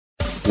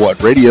What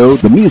Radio,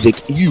 the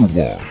music you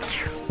want.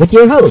 With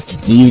your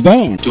host, Keys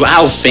Dan. Do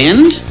I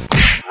offend?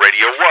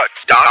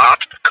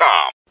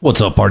 RadioWhat.com. What's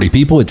up, party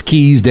people? It's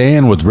Keys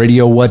Dan with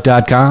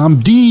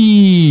RadioWhat.com,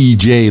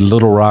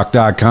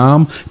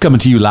 DJLittleRock.com, coming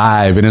to you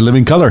live and in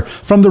living color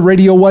from the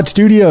Radio What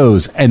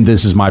studios. And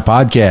this is my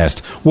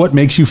podcast, What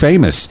Makes You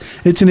Famous.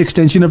 It's an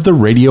extension of the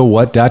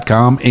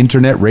RadioWhat.com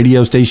internet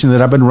radio station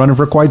that I've been running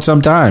for quite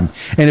some time.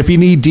 And if you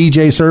need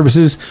DJ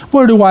services,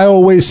 where do I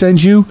always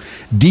send you?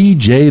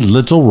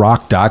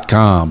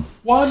 DJLittleRock.com.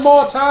 One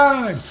more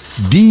time.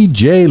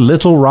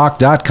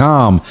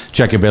 DJLittleRock.com.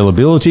 Check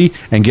availability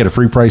and get a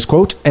free price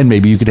quote, and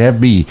maybe you could have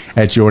me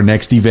at your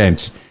next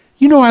event.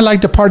 You know I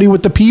like to party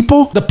with the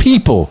people. The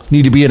people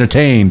need to be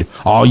entertained.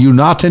 Are you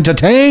not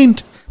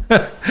entertained?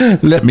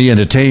 Let me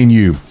entertain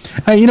you.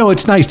 You know,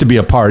 it's nice to be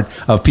a part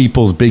of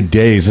people's big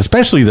days,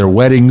 especially their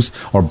weddings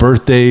or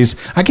birthdays.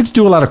 I get to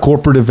do a lot of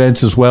corporate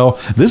events as well.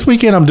 This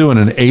weekend I'm doing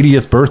an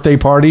 80th birthday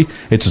party.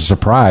 It's a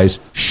surprise.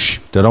 Shh,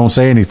 don't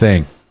say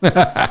anything.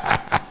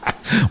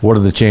 What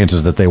are the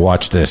chances that they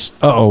watch this?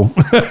 Uh-oh.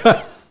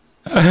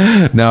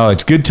 No,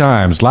 it's good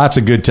times. Lots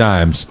of good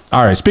times.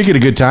 All right, speaking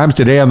of good times,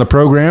 today on the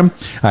program,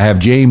 I have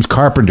James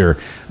Carpenter.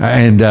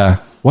 And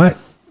what?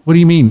 What do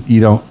you mean you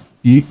don't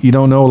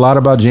know a lot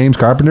about James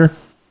Carpenter?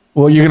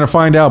 Well, you're going to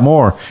find out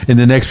more in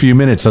the next few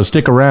minutes, so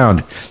stick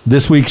around.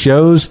 This week's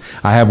shows,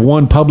 I have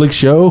one public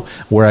show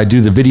where I do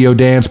the video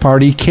dance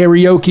party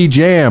karaoke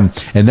jam,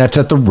 and that's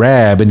at the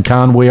Rab in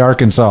Conway,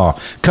 Arkansas.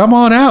 Come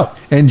on out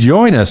and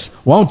join us.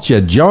 Won't you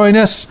join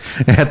us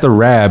at the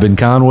Rab in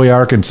Conway,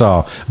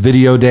 Arkansas?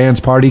 Video dance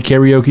party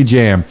karaoke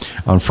jam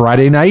on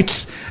Friday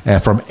nights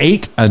from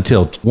 8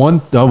 until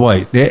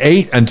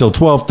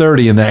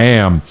 12:30 in the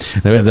AM.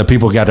 The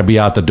people got to be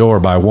out the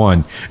door by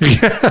 1.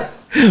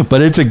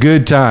 But it's a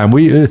good time.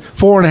 We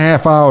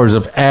 4.5 hours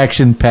of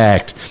action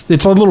packed.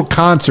 It's a little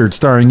concert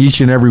starring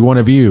each and every one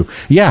of you.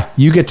 Yeah,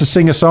 you get to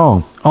sing a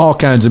song. All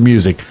kinds of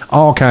music,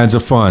 all kinds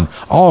of fun,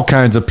 all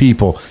kinds of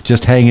people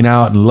just hanging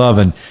out and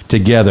loving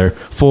together.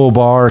 Full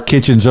bar,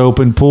 kitchens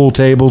open, pool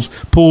tables,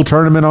 pool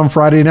tournament on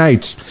Friday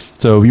nights.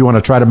 So if you want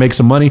to try to make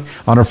some money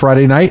on a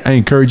Friday night, I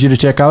encourage you to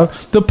check out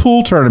the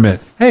pool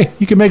tournament. Hey,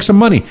 you can make some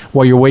money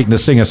while you're waiting to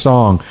sing a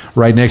song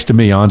right next to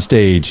me on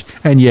stage.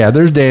 And yeah,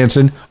 there's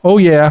dancing. Oh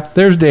yeah,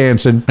 there's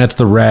dancing. That's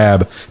the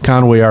Rab,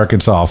 Conway,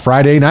 Arkansas.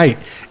 Friday night,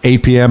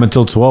 8 p.m.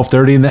 until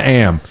 12:30 in the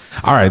AM.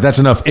 All right, that's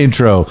enough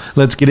intro.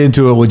 Let's get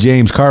into it with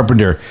James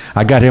Carpenter.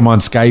 I got him on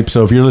Skype,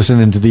 so if you're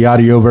listening to the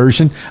audio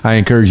version, I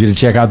encourage you to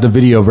check out the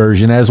video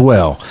version as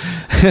well.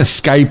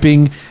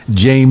 Skyping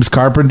James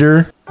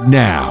Carpenter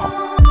now.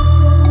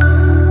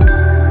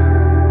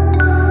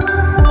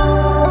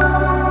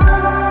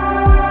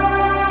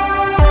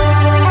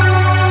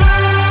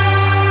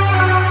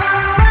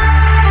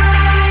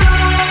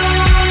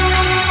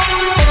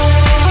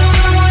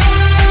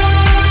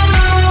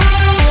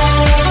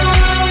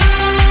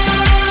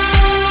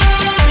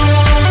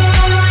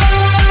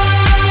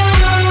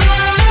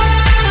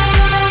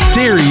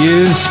 There he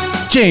is,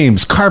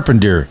 James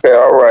Carpenter. Okay,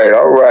 all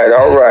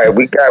right.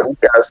 We got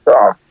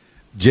some.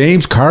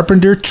 James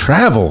Carpenter,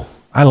 travel.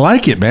 I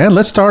like it, man.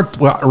 Let's start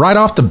right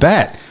off the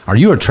bat. Are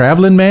you a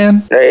traveling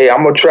man? Hey,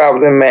 I'm a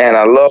traveling man.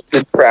 I love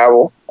to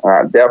travel.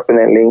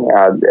 Definitely.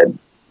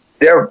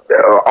 They're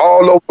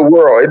all over the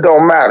world. It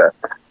don't matter.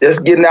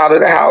 Just getting out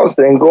of the house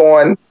and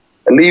going,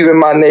 leaving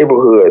my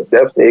neighborhood.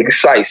 Definitely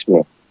excites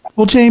me.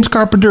 Well, James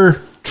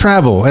Carpenter,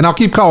 travel. And I'll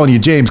keep calling you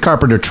James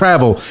Carpenter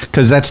Travel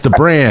because that's the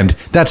brand.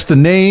 That's the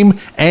name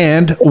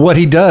and what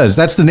he does.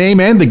 That's the name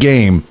and the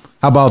game.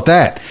 How about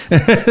that?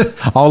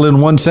 All in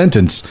one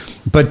sentence.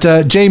 But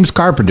James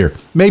Carpenter,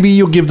 maybe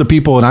you'll give the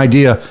people an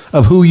idea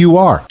of who you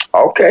are.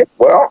 Okay.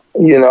 Well,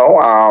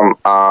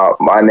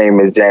 my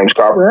name is James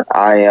Carpenter.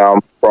 I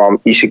am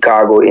from East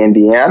Chicago,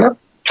 Indiana.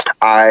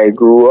 I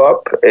grew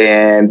up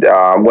and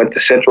went to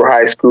Central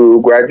High School,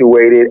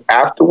 graduated.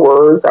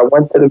 Afterwards, I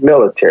went to the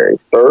military,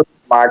 served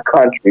my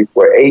country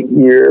for 8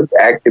 years,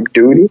 active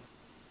duty.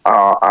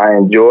 I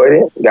enjoyed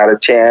it, got a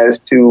chance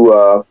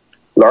to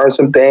learn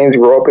some things,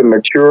 grow up and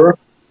mature.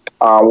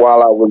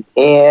 While I was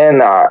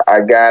in, I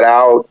got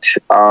out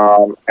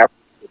after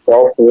the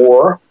Gulf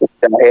War. I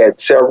had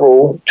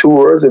several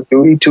tours of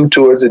duty, 2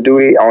 tours of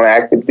duty on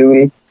active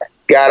duty.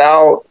 Got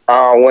out,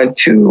 went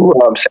to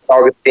St.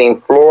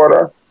 Augustine,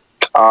 Florida,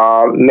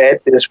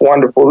 met this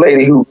wonderful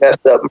lady who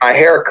messed up my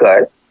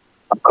haircut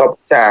a couple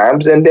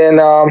times. And then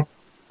I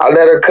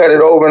let her cut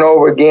it over and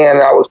over again.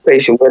 And I was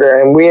patient with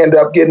her, and we ended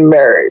up getting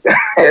married.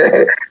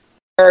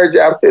 Marriage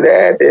after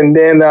that, and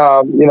then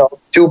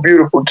 2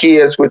 beautiful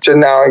kids, which are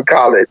now in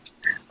college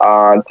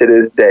to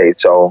this day.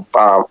 So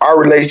our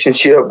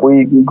relationship,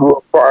 we grew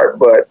apart,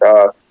 but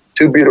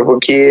 2 beautiful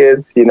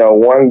kids.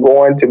 One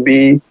going to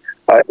be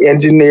an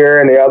engineer,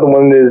 and the other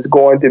one is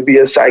going to be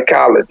a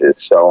psychologist.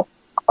 So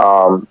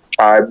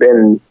I've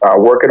been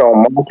working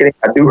on marketing.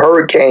 I do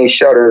hurricane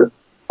shutters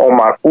on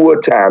my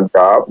full-time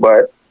job,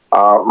 but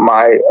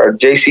my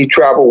JC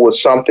Travel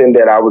was something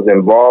that I was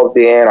involved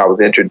in. I was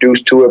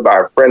introduced to it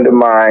by a friend of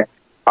mine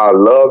I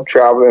love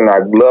traveling. I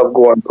love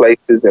going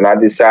places, and I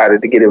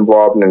decided to get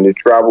involved in the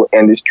travel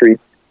industry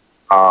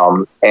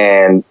and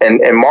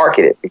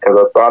market it because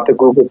I found a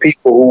group of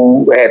people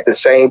who had the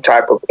same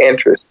type of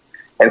interest.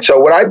 And so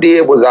what I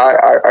did was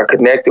I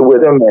connected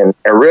with them, and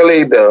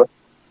really the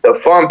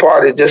fun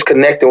part is just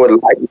connecting with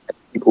like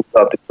people who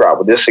love to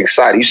travel. Just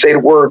excited. You say the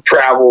word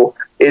travel,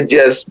 it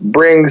just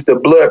brings the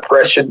blood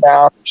pressure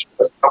down,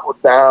 stress level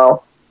down.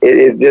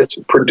 It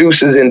just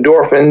produces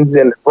endorphins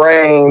in the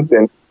brains,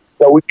 and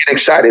so we get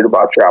excited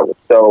about travel.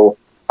 So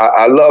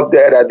I love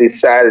that. I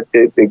decided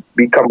to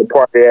become a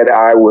part of that.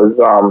 I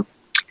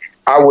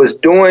was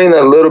doing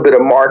a little bit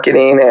of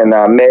marketing, and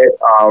I met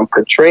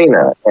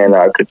Katrina,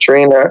 and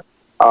Katrina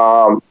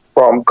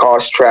from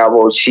Cost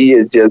Travel. She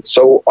is just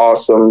so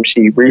awesome.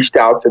 She reached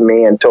out to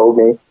me and told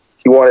me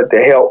she wanted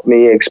to help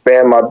me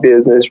expand my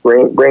business,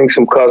 bring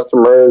some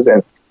customers,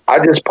 and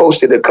I just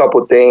posted a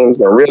couple things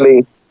and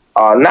really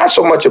not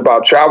so much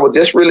about travel,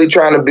 just really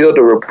trying to build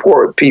a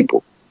rapport with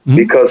people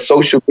because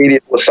social media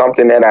was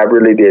something that I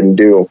really didn't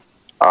do.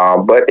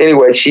 But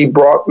anyway, she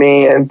brought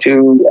me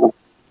into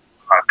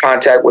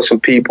contact with some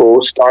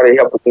people, started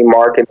helping me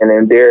market, and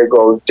then there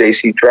goes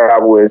JC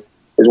Travel is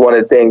one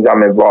of the things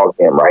I'm involved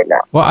in right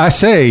now. Well, I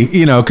say,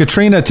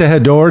 Katrina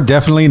Tejedor,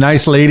 definitely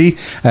nice lady,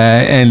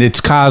 and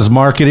it's cause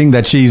marketing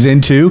that she's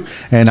into,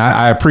 and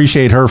I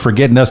appreciate her for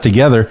getting us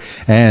together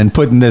and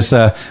putting this,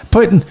 I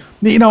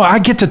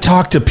get to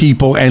talk to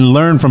people and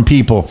learn from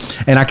people,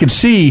 and I could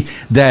see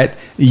that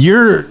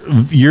your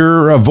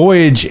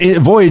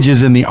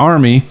voyages in the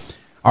Army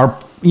are,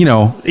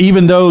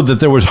 even though that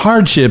there was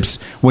hardships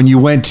when you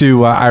went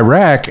to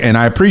Iraq, and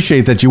I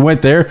appreciate that you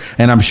went there,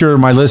 and I'm sure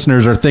my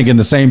listeners are thinking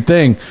the same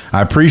thing.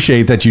 I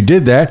appreciate that you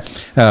did that,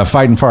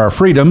 fighting for our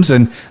freedoms,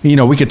 and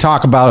we could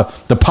talk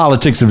about the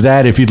politics of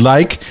that if you'd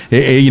like.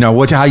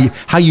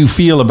 How you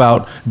feel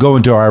about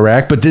going to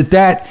Iraq, but did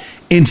that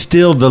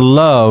instill the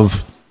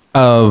love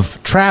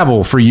of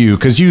travel for you?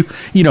 Because you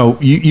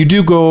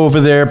do go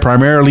over there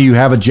primarily. You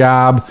have a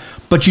job,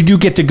 but you do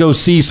get to go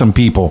see some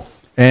people.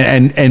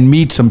 And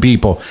meet some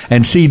people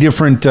and see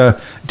different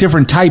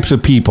types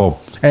of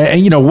people.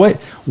 And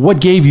what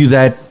gave you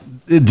that?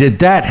 Did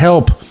that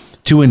help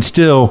to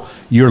instill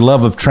your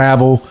love of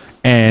travel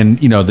and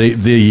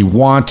the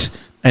want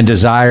and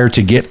desire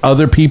to get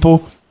other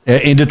people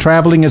into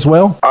traveling as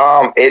well?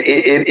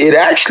 It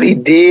actually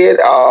did.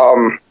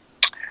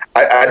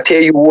 I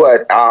tell you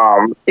what.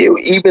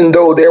 Even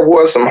though there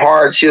was some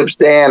hardships,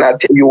 Dan, I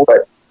tell you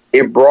what.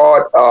 It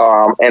brought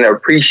an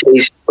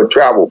appreciation for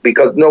travel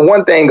because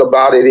one thing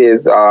about it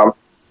is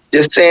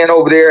just saying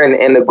over there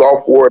in the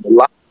Gulf War, the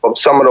life of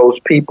some of those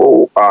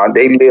people,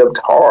 they lived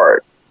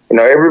hard.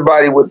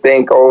 Everybody would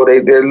think,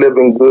 they're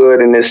living good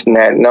and this and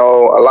that.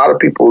 No, a lot of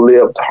people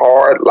lived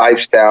hard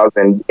lifestyles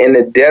and in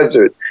the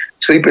desert,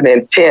 sleeping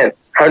in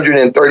tents,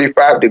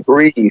 135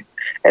 degrees.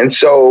 And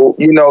so,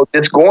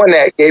 just going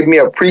that gave me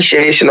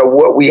appreciation of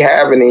what we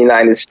have in the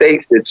United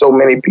States that so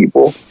many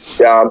people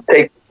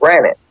take for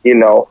granted. We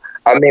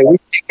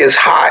think it's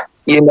hot,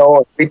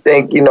 we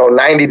think,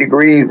 90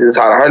 degrees is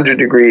hot, 100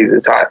 degrees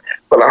is hot,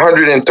 but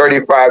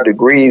 135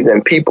 degrees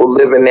and people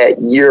living that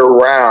year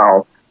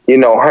round,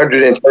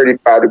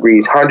 135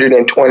 degrees,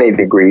 120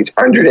 degrees,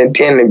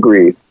 110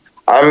 degrees.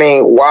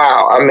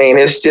 Wow.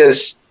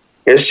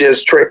 It's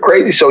just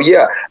crazy. So,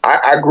 yeah,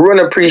 I grew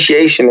an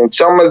appreciation in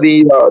some of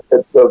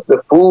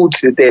the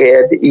foods that they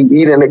had to eat,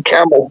 eating a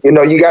camel.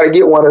 You got to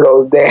get one of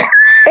those damn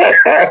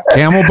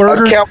camel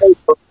burger. Camel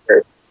burger.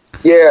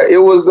 Yeah, it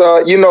was,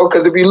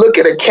 because if you look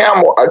at a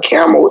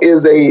camel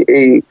is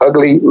a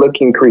ugly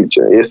looking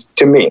creature. It's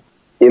to me,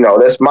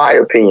 that's my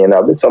opinion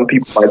of it. Some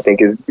people might think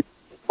it's,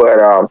 but,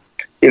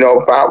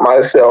 found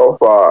myself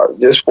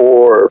just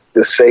for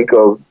the sake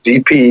of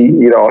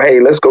GP,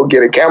 hey, let's go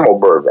get a camel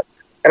burger.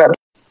 And it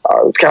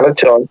was kind of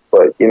tough,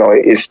 but,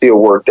 it still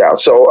worked out.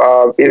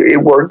 So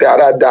it worked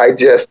out. I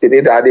digested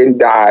it. I didn't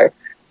die.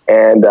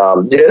 And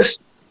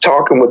just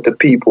talking with the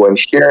people and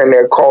sharing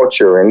their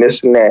culture and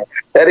this and that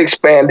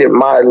expanded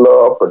my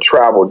love for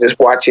travel, just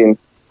watching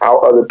how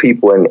other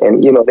people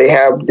and they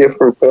have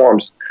different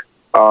forms,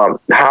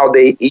 how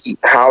they eat,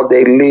 how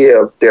they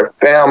live, their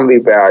family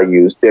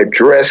values, their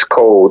dress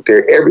code,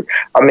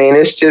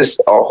 it's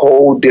just a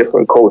whole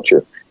different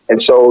culture.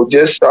 And so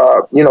just,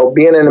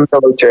 being in the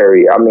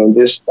military, I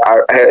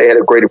had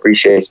a great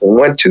appreciation.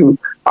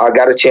 I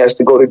got a chance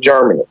to go to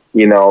Germany,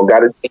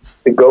 got a chance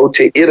to go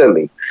to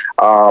Italy.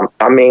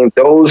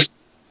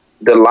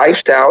 The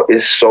lifestyle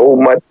is so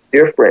much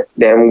different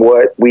than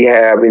what we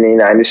have in the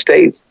United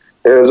States.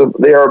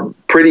 They are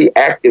pretty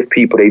active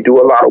people. They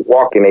do a lot of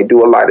walking. They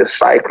do a lot of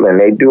cycling.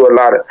 They do a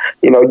lot of,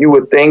 you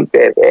would think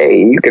that,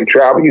 hey, you can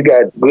travel, you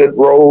got good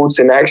roads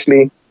and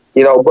actually,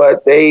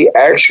 but they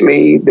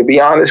actually, to be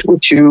honest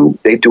with you,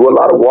 they do a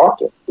lot of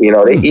walking.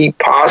 They eat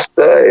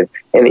pasta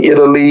in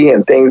Italy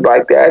and things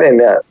like that.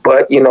 And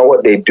but you know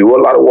what? They do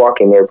a lot of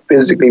walking. They're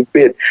physically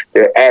fit.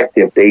 They're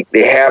active. They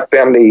have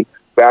family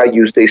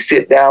values. They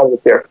sit down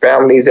with their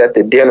families at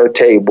the dinner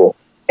table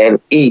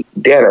and eat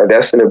dinner.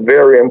 That's a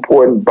very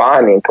important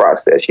bonding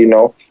process.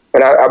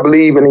 And I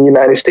believe in the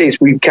United States,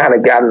 we've kind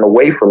of gotten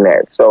away from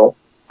that. So,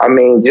 I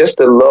mean, just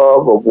the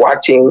love of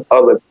watching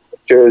other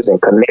cultures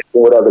and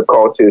connecting with other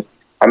cultures,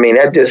 I mean,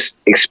 that just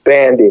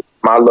expanded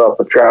my love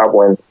for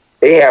travel. And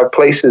they have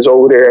places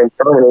over there in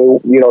Germany,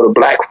 the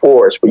Black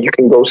Forest, where you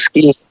can go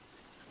skiing.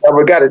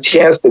 Never got a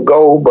chance to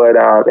go, but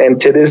and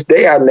to this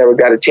day, I've never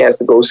got a chance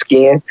to go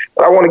skiing.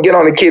 But I want to get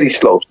on the kiddie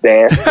slopes,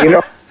 Dan.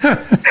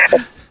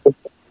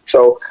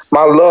 So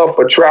my love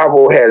for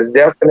travel has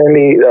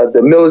definitely,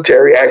 the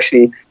military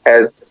actually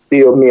has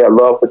instilled me a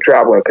love for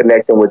travel and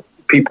connecting with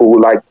people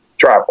who like to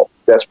travel.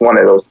 That's one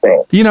of those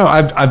things.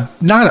 I'm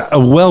not a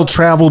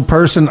well-traveled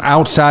person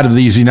outside of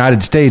these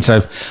United States.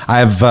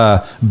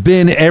 I've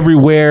been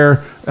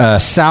everywhere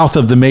south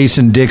of the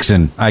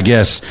Mason-Dixon, I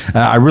guess.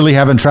 I really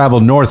haven't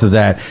traveled north of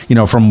that,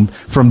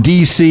 from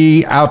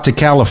D.C. out to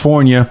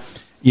California,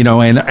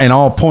 and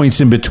all points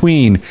in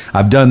between.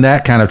 I've done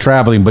that kind of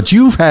traveling. But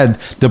you've had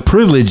the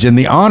privilege and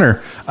the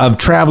honor of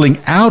traveling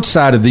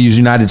outside of these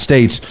United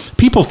States.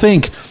 People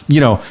think,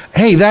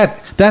 hey,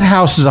 that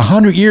house is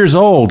 100 years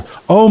old.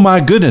 Oh, my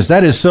goodness,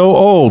 that is so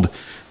old.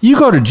 You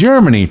go to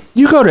Germany,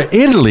 you go to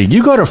Italy,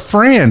 you go to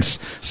France.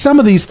 Some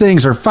of these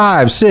things are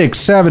 5, 6,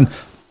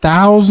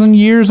 7,000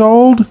 years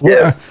old.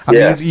 Yes.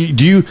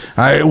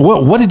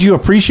 What did you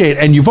appreciate?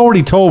 And you've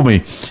already told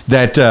me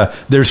that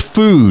there's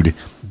food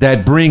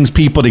that brings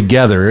people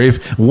together.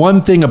 If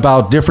one thing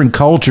about different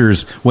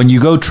cultures, when you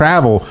go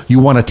travel, you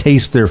want to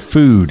taste their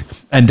food,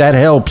 and that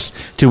helps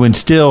to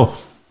instill,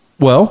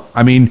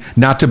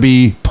 not to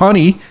be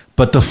punny,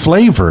 but the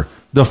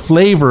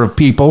flavor of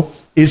people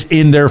is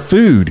in their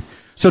food.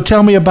 So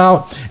tell me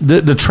about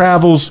the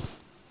travels.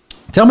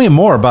 Tell me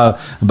more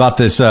about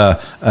this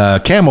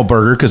camel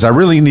burger, because I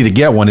really need to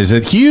get one. Is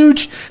it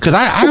huge? Because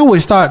I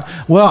always thought,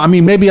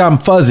 maybe I'm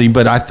fuzzy,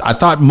 but I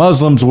thought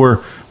Muslims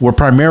were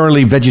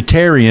primarily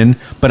vegetarian,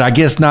 but I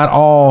guess not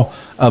all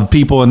of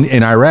people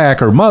in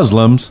Iraq are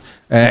Muslims,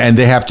 and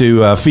they have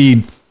to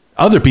feed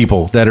other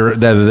people that are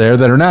there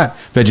that are not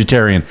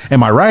vegetarian.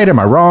 Am I right? Am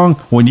I wrong?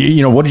 When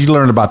what did you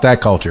learn about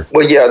that culture?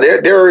 Well, yeah,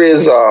 there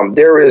is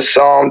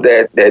some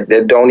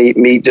that don't eat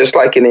meat. Just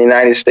like in the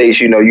United States,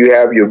 you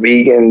have your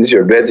vegans,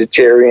 your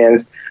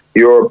vegetarians,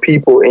 your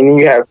people, and then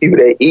you have people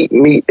that eat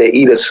meat. They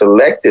eat a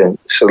selection.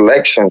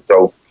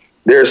 So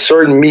there are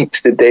certain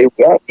meats that they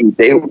won't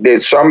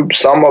eat.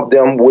 Some of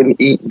them wouldn't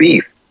eat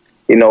beef.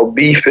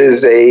 Beef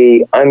is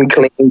a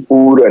unclean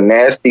food or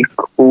nasty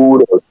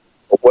food or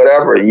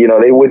whatever,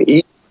 they would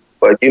eat.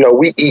 But,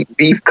 we eat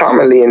beef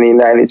commonly in the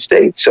United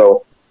States.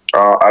 So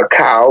a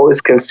cow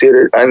is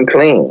considered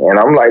unclean. And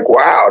I'm like,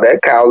 wow,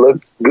 that cow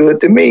looks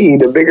good to me.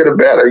 The bigger, the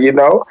better,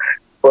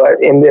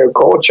 But in their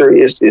culture,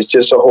 it's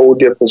just a whole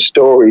different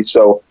story.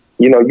 So,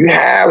 you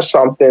have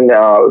something,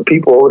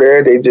 people over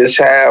there, they just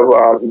have,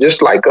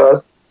 just like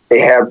us, they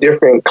have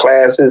different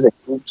classes and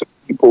groups of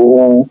people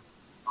who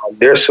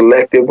they're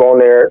selective on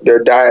their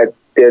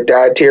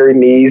dietary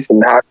needs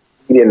and how to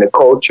eat in the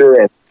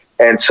culture.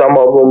 And some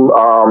of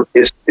them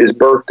is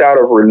birthed out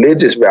of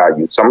religious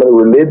values. Some of the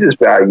religious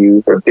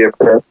values are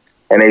different.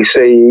 And they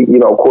say,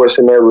 of course,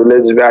 in their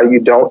religious value,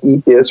 don't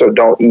eat this or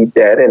don't eat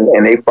that.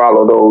 And they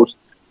follow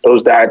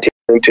those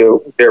dietary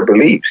to their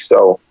beliefs.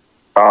 So,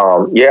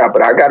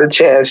 but I got a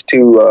chance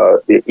to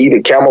eat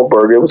a camel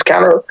burger. It was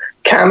kind of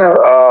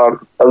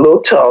a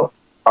little tough.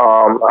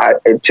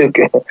 It took,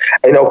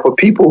 for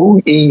people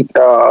who eat,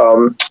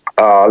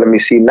 let me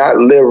see, not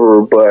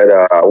liver, but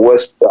I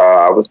was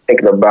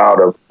thinking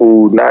about a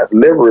food. Not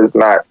liver is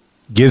not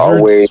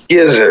always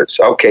gizzards.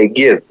 Okay,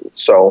 gizzards.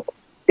 So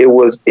it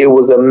was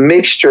a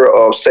mixture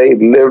of say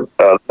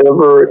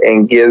liver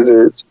and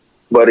gizzards,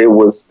 but it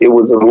was a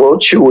little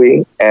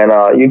chewy, and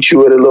you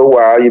chew it a little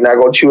while. You're not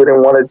gonna chew it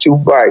in 1 or 2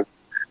 bites.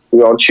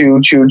 You're gonna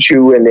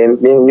chew, and then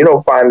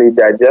finally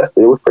digest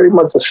it. It was pretty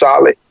much a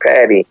solid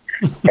patty,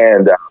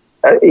 and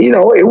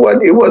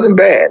it wasn't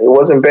bad. It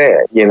wasn't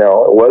bad. It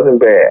wasn't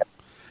bad.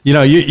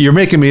 You're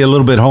making me a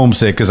little bit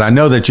homesick, because I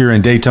know that you're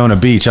in Daytona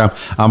Beach.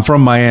 I'm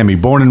from Miami,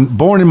 born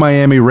in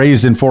Miami,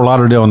 raised in Fort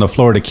Lauderdale in the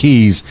Florida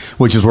Keys,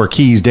 which is where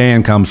Keys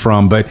Dan comes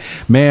from. But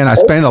man, I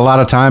spent a lot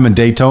of time in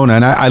Daytona,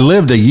 and I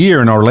lived a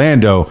year in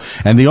Orlando.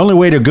 And the only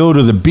way to go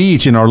to the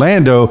beach in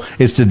Orlando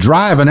is to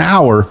drive an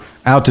hour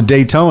out to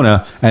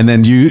Daytona, and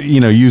then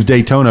use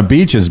Daytona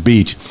Beach as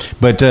beach.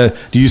 But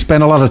do you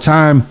spend a lot of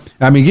time?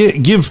 I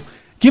mean, give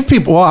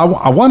people. Well,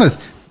 I want to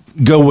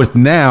go with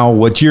now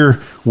what you're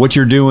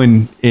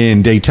doing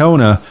in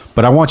Daytona,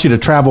 but I want you to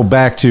travel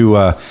back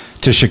to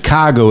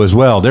Chicago as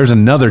well. There's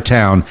another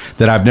town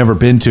that I've never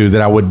been to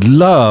that I would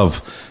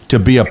love to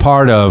be a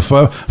part of.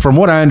 From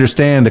what I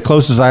understand, the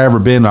closest I ever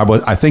been,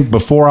 I think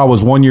before I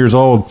was 1 year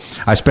old,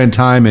 I spent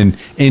time in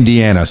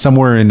Indiana,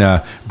 somewhere in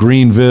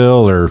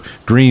Greenville or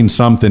Green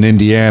something,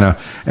 Indiana,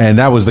 and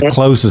that was the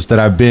closest that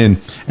I've been.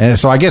 And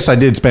so I guess I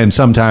did spend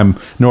some time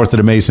north of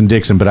the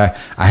Mason-Dixon, but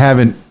I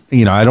haven't.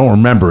 I don't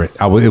remember it.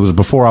 It was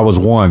before I was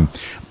 1.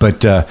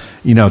 But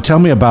tell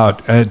me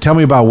about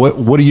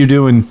what are you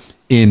doing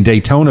in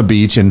Daytona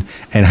Beach, and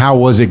how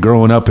was it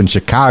growing up in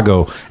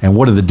Chicago, and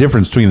what are the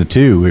difference between the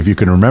two, if you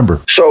can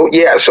remember? So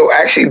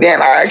actually,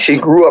 Dan, I actually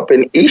grew up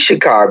in East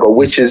Chicago,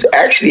 which is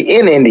actually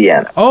in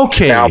Indiana.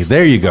 Okay, now,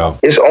 there you go.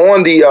 It's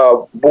on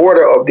the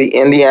border of the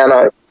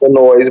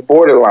Indiana-Illinois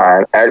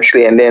borderline,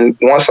 actually, and then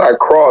once I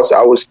crossed,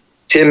 I was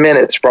 10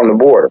 minutes from the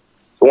border.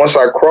 So once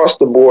I crossed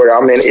the border,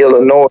 I'm in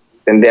Illinois,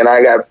 and then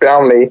I got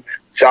family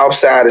south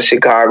side of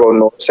Chicago,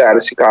 north side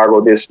of Chicago,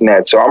 this and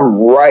that. So I'm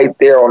right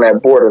there on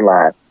that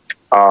borderline.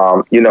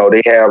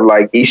 They have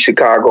like East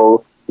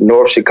Chicago,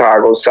 North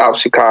Chicago, South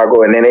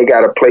Chicago, and then they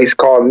got a place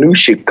called New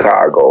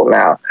Chicago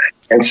now.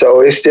 And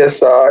so it's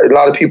just a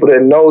lot of people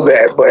didn't know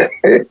that, but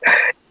it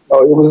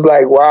was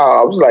like,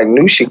 wow, I was like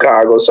New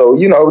Chicago. So,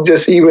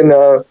 just even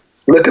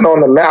looking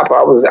on the map,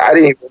 I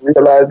didn't even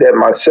realize that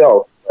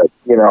myself. But,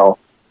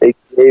 they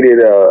created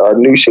a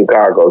New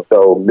Chicago.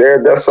 So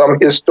there's some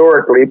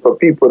historically for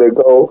people to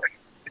go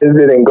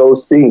visit and go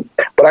see.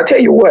 But I tell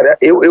you what,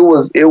 it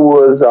was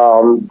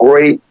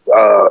great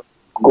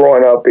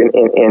growing up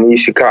in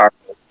East Chicago.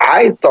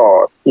 I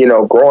thought,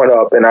 growing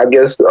up, and I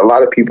guess a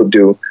lot of people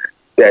do,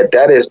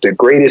 that is the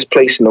greatest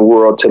place in the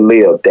world to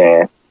live,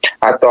 Dan.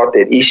 I thought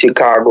that East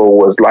Chicago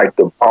was like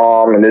the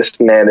bomb and this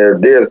and that.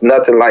 There's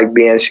nothing like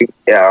being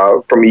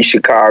from East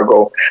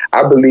Chicago.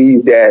 I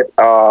believe that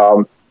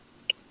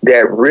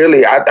that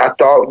really, I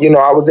thought,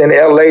 I was in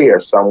L.A.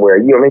 or somewhere.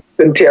 You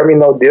couldn't tell me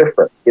no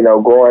different,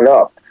 growing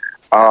up.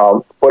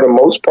 For the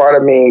most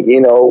part,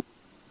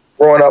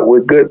 growing up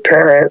with good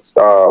parents,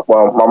 my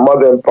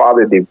mother and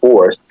father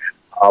divorced,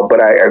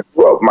 but I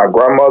grew up, my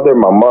grandmother,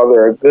 my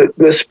mother,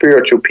 good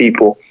spiritual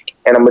people.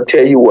 And I'm going to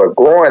tell you what,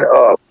 growing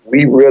up,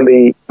 we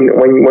really,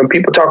 when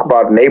people talk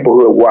about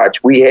neighborhood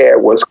watch, we had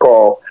what's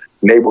called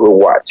neighborhood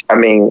watch.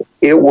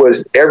 It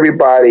was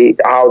everybody,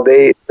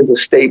 the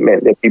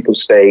statement that people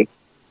say,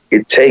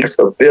 it takes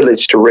a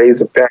village to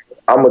raise a family.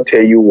 I'm going to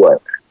tell you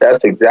what,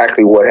 that's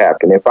exactly what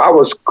happened. If I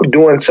was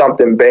doing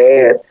something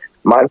bad,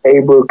 my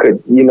neighbor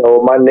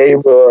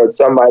or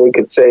somebody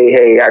could say,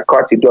 hey, I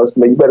caught you doing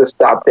something, you better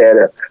stop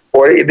that.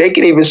 Or they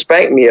can even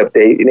spank me if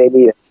they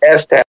need a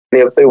chastisement.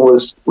 If it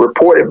was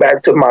reported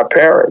back to my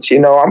parents,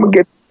 I'm going to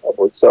get in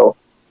trouble. So,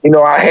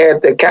 I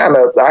had to kind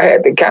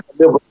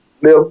of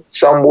live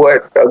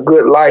somewhat a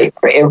good life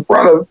in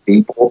front of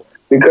people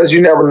because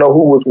you never know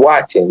who was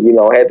watching.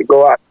 I had to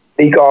go out,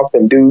 sneak off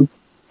and do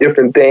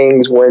different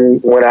things when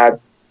I,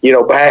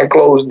 behind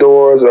closed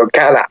doors or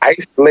kind of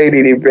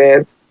isolated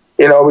events,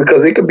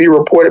 because it could be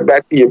reported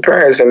back to your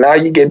parents and now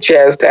you get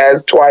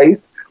chastised twice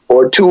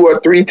or 2 or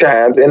 3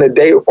 times in a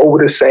day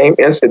over the same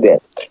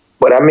incident.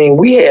 But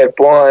we had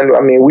fun.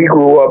 We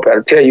grew up,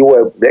 I'll tell you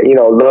what,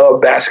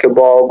 loved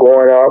basketball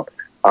growing up,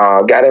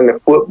 got into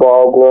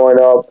football growing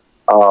up.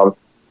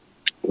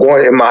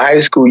 Going in my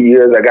high school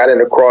years, I got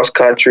into cross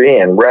country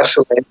and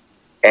wrestling.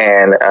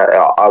 And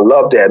I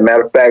loved that.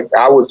 Matter of fact,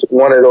 I was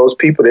one of those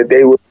people that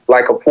they were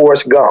like a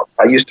Forrest Gump.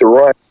 I used to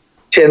run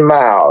 10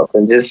 miles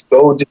and just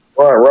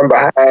run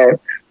behind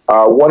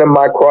one of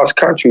my cross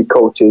country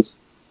coaches.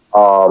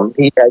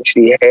 He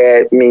actually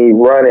had me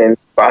running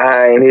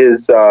behind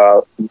his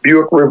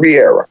Buick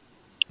Riviera.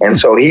 And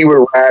so he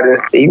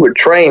would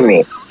train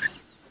me.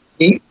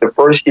 The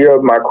first year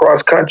of my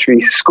cross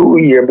country school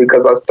year,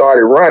 because I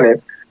started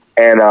running.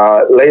 And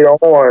later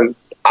on,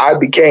 I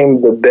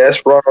became the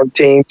best runner on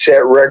team,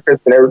 set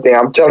records and everything.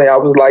 I'm telling you, I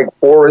was like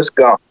Forrest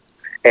Gump.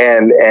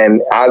 And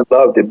I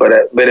loved it. But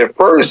at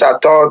first I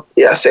thought,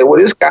 I said, well,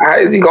 this guy, how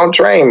is he going to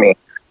train me?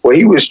 Well,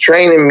 he was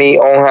training me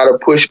on how to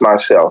push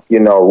myself,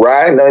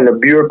 riding in the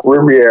Buick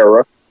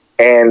Riviera.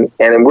 And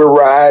we're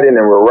riding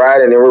and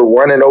we're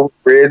running over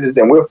bridges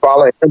and we're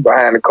following him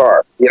behind the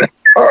car,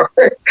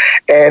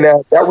 And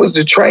that was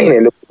the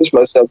training to push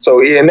myself.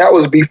 So, and that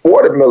was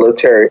before the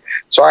military.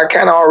 So I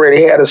kind of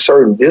already had a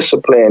certain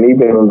discipline,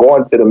 even when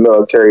going to the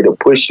military, to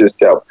push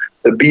yourself,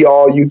 to be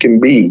all you can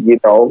be,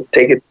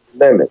 take it to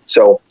the limit.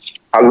 So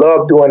I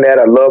love doing that.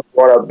 I love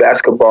going up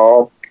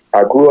basketball.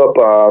 I grew up,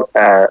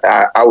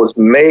 I was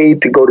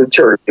made to go to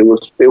church. It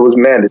was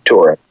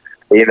mandatory,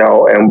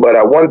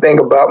 but one thing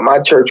about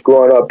my church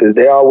growing up is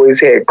they always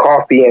had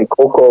coffee and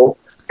cocoa.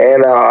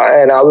 And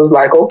I was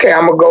like, okay,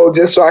 I'm going to go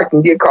just so I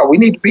can get coffee. We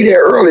need to be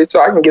there early so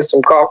I can get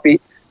some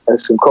coffee and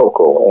some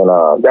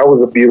cocoa. And that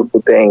was a beautiful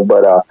thing.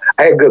 But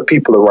I had good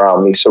people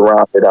around me,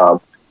 surrounded.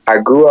 I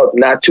grew up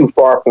not too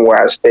far from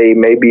where I stayed,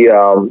 maybe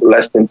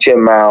less than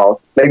 10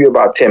 miles, maybe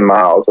about 10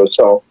 miles or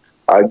so,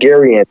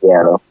 Gary,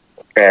 Indiana.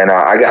 And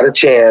I got a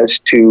chance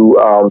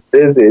to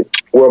visit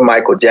where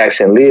Michael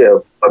Jackson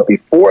lived. But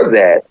before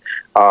that,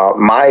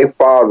 my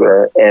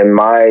father and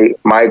my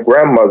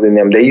grandmother and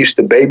them, they used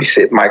to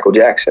babysit Michael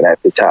Jackson at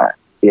the time,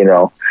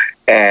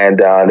 and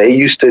they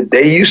used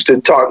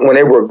to talk when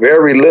they were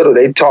very little.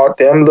 They taught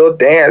them little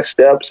dance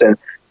steps, and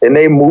then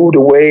they moved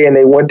away and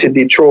they went to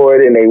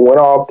Detroit and they went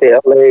off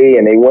to LA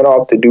and they went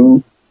off to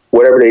do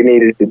whatever they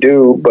needed to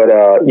do. But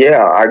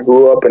I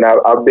grew up and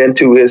I've been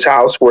to his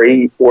house where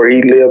he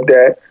lived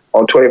at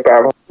on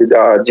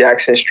 2500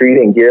 Jackson Street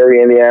in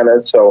Gary,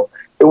 Indiana. So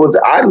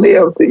I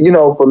lived,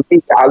 for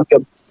me, I lived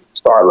a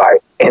star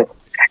life. And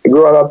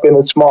growing up in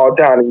a small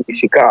town in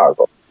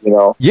Chicago.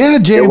 Yeah,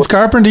 James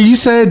Carpenter, you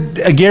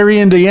said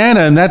Gary, Indiana,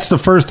 and that's the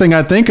first thing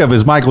I think of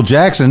is Michael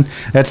Jackson.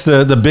 That's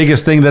the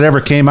biggest thing that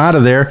ever came out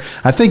of there.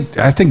 I think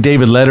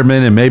David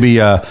Letterman and maybe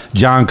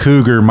John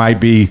Cougar might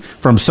be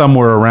from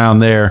somewhere around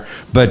there.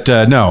 But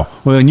no,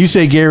 when you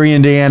say Gary,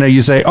 Indiana,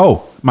 you say,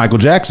 oh, Michael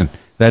Jackson.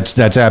 That's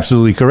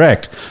absolutely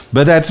correct.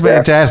 But that's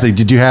fantastic.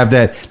 Did you have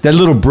that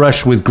little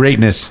brush with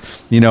greatness?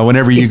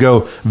 Whenever you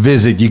go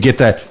visit, you get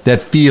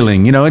that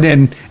feeling.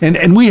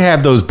 And we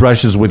have those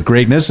brushes with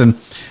greatness,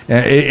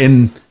 but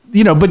in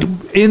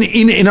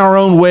our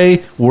own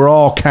way, we're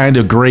all kind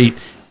of great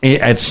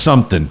at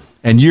something.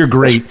 And you're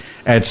great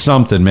at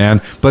something,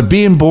 man. But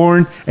being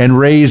born and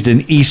raised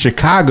in East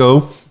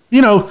Chicago,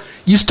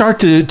 you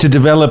start to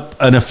develop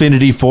an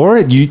affinity for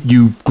it.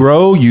 You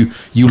grow, you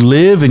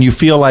live, and you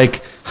feel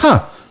like,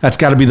 that's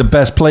got to be the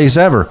best place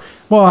ever.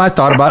 Well, I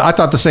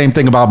thought the same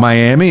thing about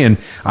Miami, and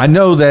I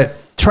know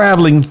that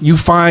traveling, you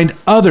find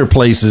other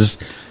places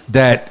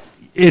that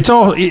it's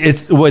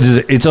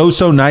oh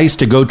so nice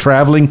to go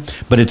traveling,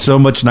 but it's so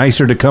much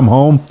nicer to come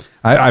home.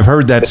 I've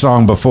heard that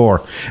song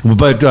before,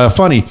 but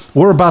funny,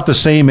 we're about the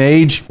same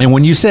age, and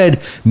when you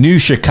said New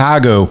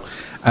Chicago,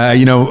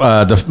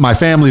 my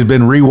family's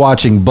been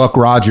rewatching Buck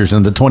Rogers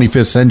in the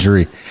 25th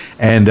century,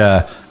 and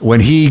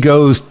when he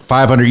goes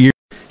 500 years,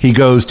 he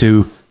goes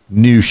to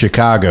New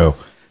Chicago.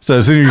 So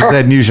as soon as you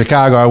said New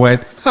Chicago, I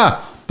went,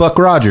 Buck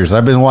Rogers.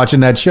 I've been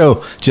watching that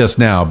show just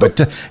now. But,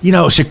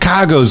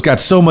 Chicago's got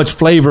so much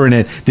flavor in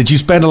it. Did you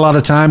spend a lot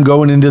of time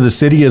going into the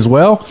city as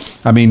well?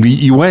 I mean,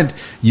 you went,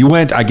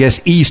 I guess,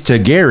 east to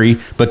Gary,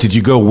 but did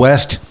you go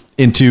west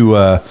into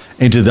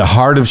the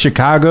heart of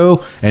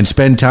Chicago and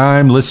spend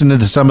time listening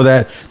to some of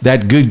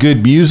that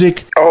good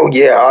music? Oh,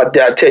 yeah.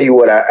 I'll tell you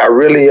what, I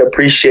really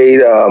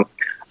appreciate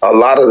a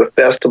lot of the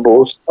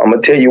festivals. I'm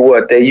going to tell you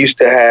what, they used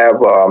to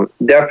have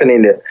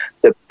definitely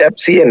the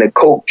Pepsi and the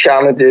Coke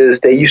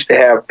challenges. They used to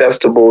have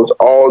festivals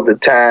all the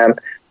time.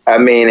 I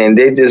mean, and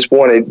they just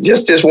wanted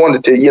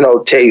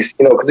to, taste,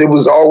 because it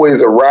was always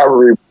a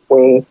rivalry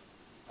between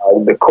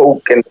the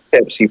Coke and the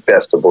Pepsi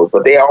festivals,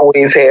 but they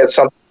always had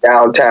something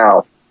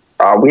downtown.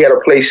 We had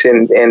a place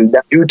in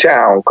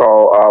Jewtown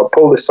called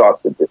Polish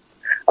Sausages.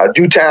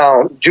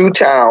 Jewtown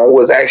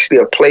was actually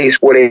a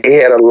place where they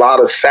had a lot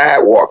of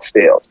sidewalk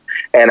sales.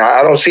 And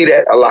I don't see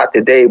that a lot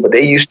today, but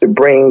they used to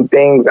bring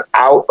things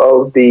out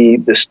of the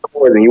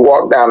stores, and you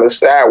walk down the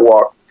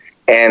sidewalk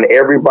and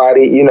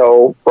everybody,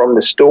 from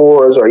the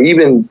stores or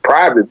even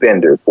private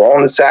vendors were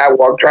on the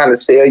sidewalk trying to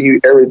sell you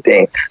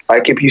everything.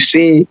 Like if you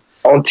see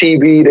on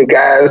TV, the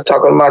guys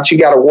talking about you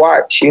got a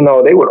watch, they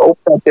would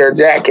open up their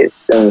jackets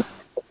and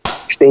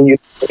they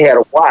had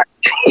a watch.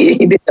 They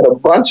had a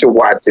bunch of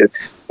watches,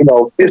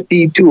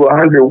 50 to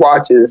 100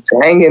 watches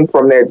hanging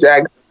from their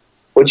jackets.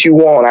 What you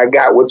want, I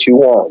got what you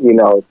want.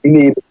 If you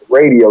need a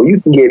radio, you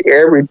can get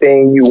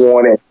everything you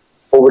wanted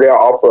over there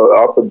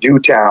off of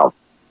Jewtown.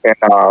 And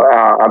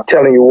I'm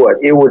telling you what,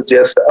 it was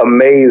just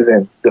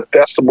amazing. The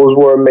festivals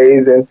were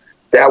amazing.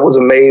 That was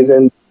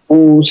amazing.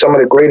 Food, some of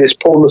the greatest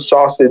Polish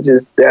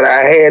sausages that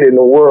I had in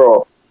the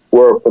world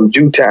were from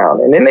Jewtown.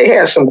 And then they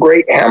had some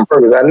great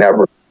hamburgers.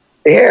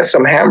 They had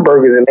some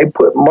hamburgers and they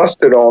put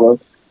mustard on them.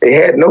 They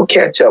had no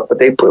ketchup, but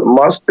they put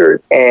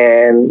mustard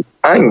and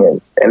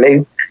onions, and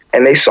they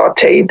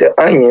sauteed the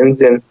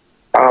onions, and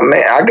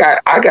man, I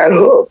got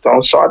hooked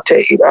on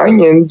sauteed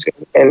onions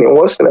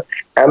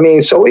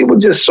and so it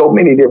was just so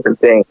many different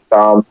things.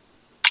 The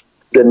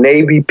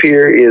Navy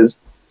Pier is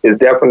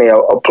definitely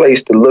a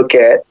place to look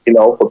at,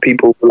 for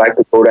people who like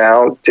to go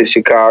down to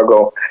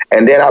Chicago.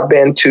 And then I've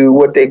been to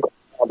what they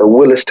call the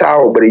Willis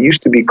Tower, but it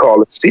used to be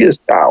called the Sears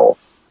Tower,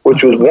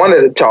 which was one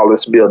of the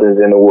tallest buildings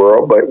in the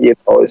world. But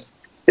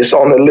it's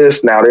on the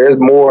list now. There's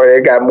more.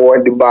 They got more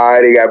in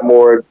Dubai. They got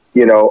more,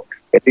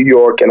 in New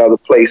York and other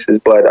places,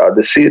 but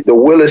the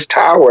Willis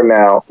Tower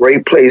now,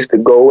 great place to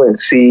go and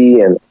see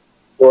and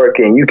work,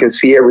 and you can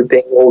see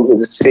everything over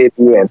the city,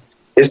 and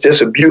it's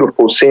just a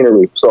beautiful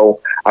scenery. So,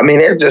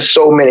 there's just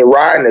so many,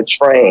 riding the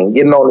train,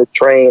 getting on the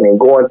train and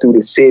going through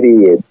the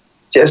city and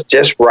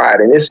just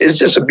riding. It's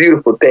just a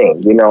beautiful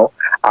thing,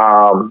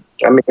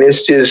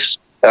 it's just,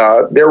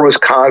 there was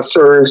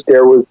concerts,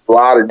 there was a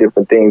lot of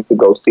different things to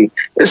go see.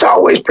 It's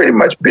always pretty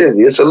much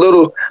busy. It's a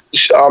little,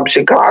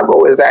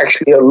 Chicago is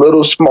actually a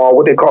little small,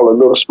 what they call a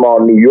little small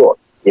New York,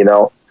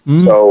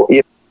 So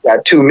you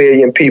got 2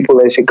 million people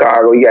in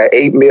Chicago, you got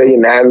 8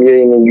 million, 9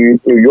 million in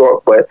New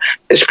York, but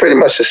it's pretty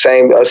much the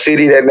same, a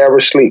city that never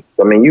sleeps.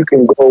 You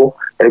can go,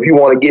 and if you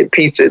want to get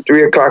pizza at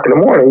 3 o'clock in the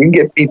morning, you can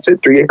get pizza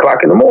at 3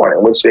 o'clock in the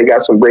morning, which they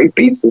got some great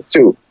pizzas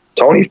too.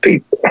 Tony's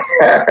Pizza.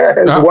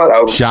 One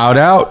of them. Shout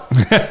out.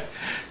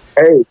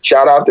 Hey,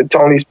 shout out to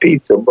Tony's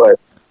Pizza. But,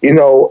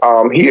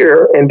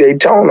 here in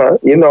Daytona,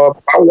 if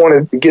I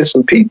wanted to get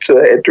some pizza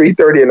at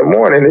 3:30 in the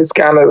morning, it's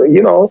kind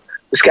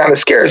of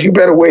scarce. You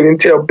better wait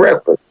until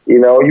breakfast.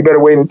 You better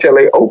wait until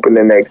they open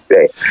the next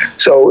day.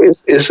 So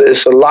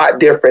it's a lot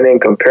different in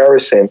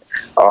comparison,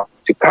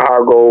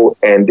 Chicago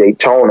and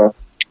Daytona.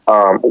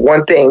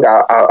 One thing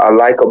I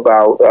like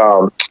about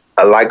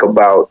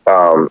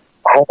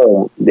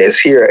home that's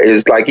here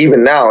is like,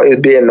 even now,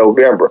 it'd be in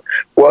November.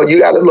 Well, you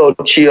got a little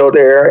chill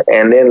there.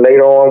 And then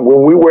later on,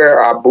 when we wear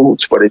our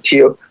boots for the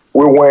chill,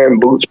 we're wearing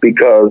boots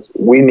because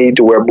we need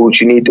to wear boots.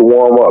 You need to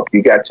warm up.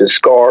 You got your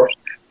scarves.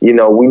 You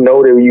know, we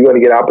know that you're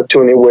going to get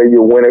opportunity to wear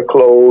your winter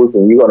clothes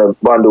and you're going to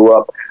bundle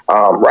up.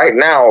 Right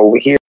now over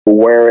here, we're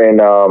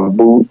wearing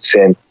boots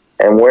and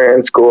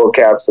wearing skull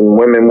caps, and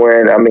women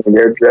wearing, I mean,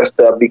 they're dressed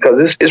up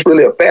because it's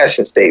really a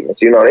fashion statement.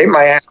 You know, they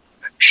might have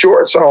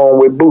shorts on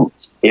with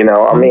boots. You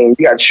know, I mean,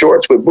 you got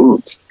shorts with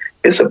boots.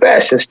 It's a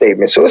fashion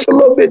statement. So it's a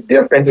little bit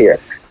different here.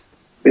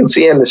 Been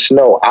seeing the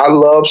snow. I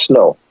love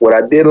snow. What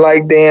I did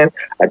like, Dan,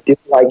 I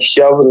didn't like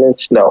shoveling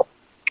snow.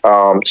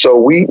 So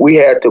we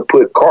had to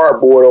put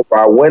cardboard over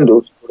our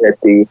windows so that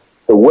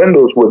the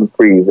windows wouldn't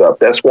freeze up.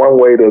 That's one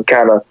way to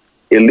kind of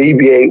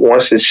alleviate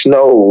once it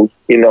snows.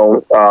 You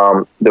know,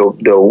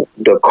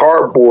 the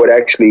cardboard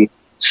actually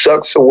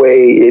sucks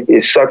away. It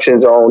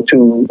suctions on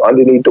to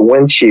underneath the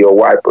windshield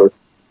wipers,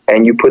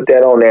 and you put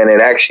that on there, and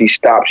it actually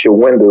stops your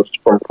windows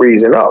from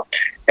freezing up.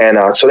 And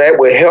so that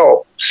would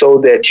help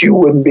so that you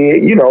wouldn't be,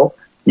 you know,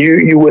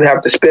 you wouldn't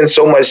have to spend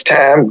so much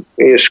time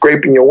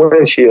scraping your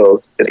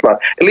windshields. At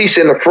least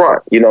in the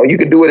front, you know, you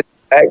could do it in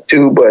the back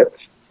too, but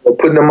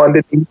putting them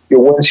underneath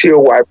your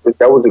windshield wipers,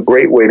 that was a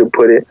great way to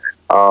put it.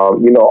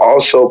 You know,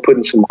 also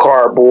putting some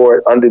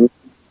cardboard underneath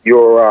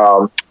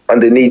your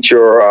hood,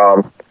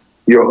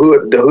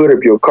 the hood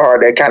of your car,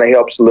 that kind of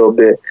helps a little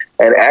bit.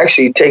 And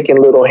actually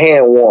taking little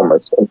hand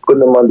warmers and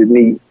putting them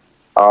underneath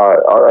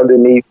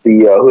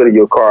the hood of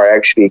your car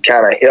actually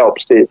kind of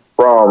helps it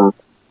from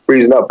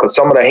freezing up, because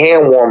some of the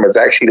hand warmers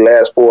actually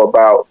last for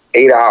about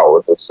 8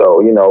 hours or so.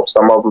 You know,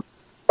 some of them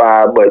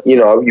 5, but you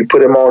know, if you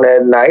put them on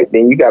at night,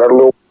 then you got a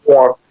little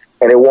warm,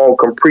 and it won't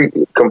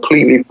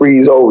completely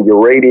freeze over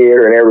your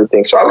radiator and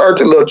everything. So I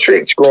learned a little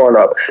tricks growing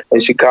up in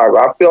Chicago.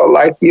 I felt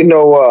like, you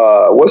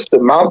know, what's the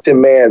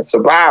mountain man,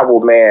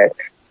 survival man,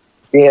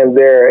 being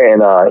there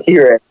and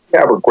here, and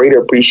have a greater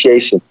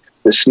appreciation.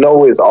 The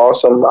snow is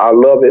awesome. I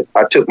love it.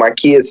 I took my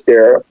kids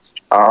there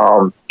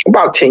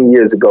about 10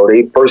 years ago.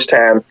 First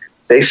time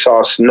they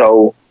saw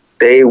snow,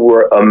 they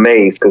were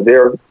amazed because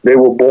they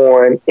were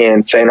born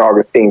in St.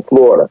 Augustine,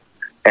 Florida.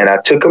 And I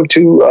took them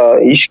to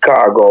East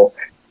Chicago.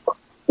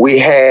 We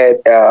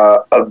had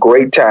a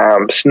great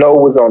time. Snow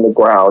was on the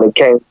ground. It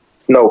came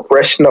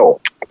fresh snow.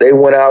 They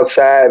went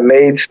outside,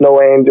 made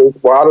snow angels,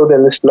 waddled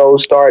in the snow,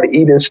 started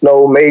eating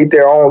snow, made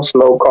their own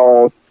snow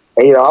cones.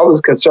 And, you know, I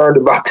was concerned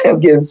about them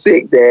getting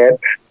sick, Dad.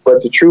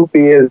 But the truth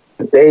is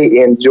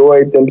they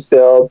enjoyed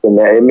themselves. And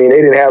I mean,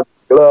 they didn't have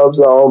gloves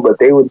on, but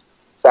they were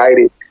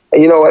excited.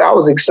 And you know what? I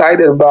was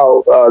excited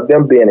about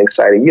them being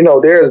excited. You know,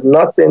 there's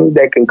nothing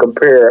that can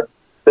compare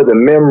to the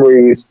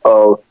memories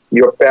of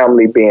your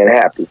family being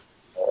happy.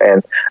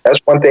 And that's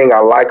one thing I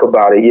like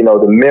about it, you know,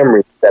 the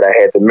memories that I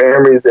had, the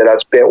memories that I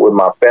spent with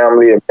my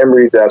family, and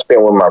memories that I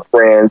spent with my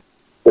friends,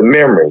 the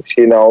memories,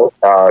 you know,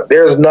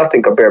 there's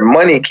nothing compared.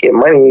 Money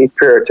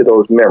compared to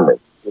those memories.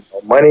 You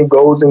know, money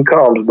goes and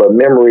comes, but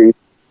memories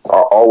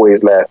are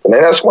always lasting.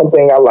 And that's one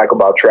thing I like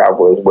about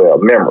travel as well,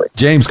 memory.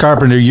 James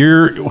Carpenter,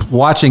 you're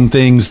watching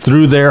things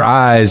through their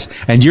eyes,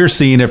 and you're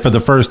seeing it for the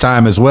first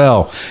time as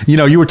well. You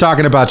know, you were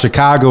talking about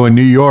Chicago and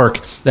New York.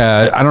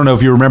 I don't know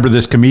if you remember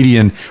this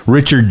comedian,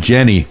 Richard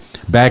Jenny.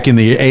 Back in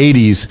the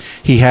 80s,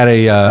 he had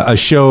a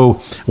show.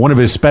 One of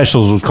his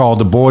specials was called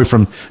The Boy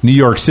from New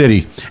York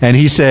City. And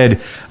he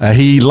said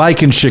he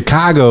likened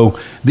Chicago.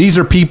 These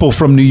are people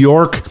from New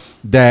York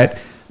that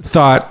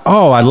thought,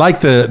 oh, I like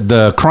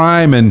the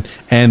crime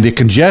and the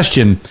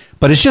congestion,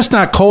 but it's just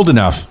not cold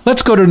enough.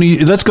 Let's go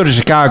to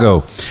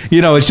Chicago.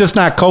 You know, it's just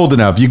not cold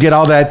enough. You get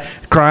all that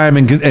crime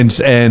and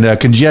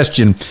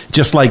congestion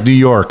just like New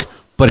York,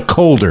 but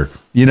colder,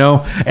 you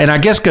know? And I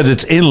guess because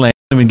it's inland,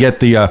 and get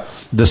the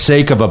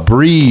sake of a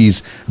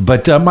breeze.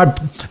 But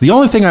the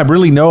only thing I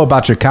really know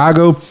about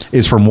Chicago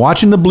is from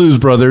watching the Blues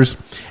Brothers,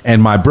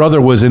 and my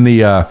brother was in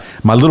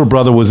my little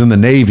brother was in the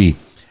Navy,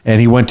 and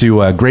he went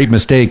to Great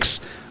Lakes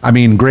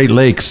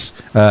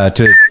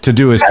to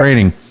do his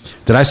training.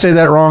 Did I say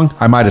that wrong?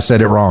 I might have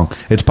said it wrong.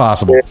 It's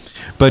possible.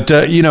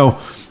 But, you know,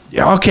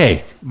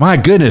 okay, my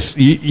goodness,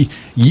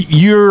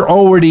 you're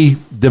already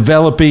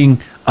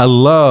developing a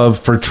love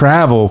for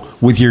travel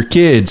with your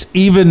kids.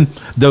 Even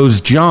those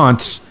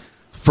jaunts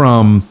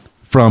from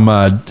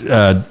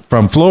Florida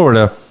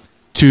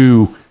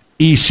to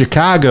East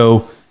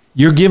Chicago,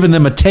 you're giving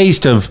them a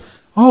taste of,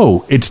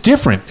 oh, it's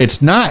different. It's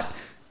not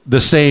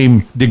the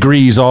same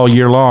degrees all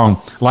year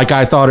long like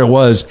I thought it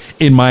was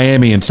in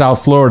Miami and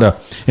South Florida,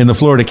 in the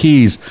Florida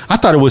Keys. I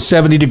thought it was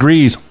 70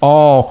 degrees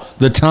all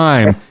the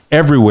time,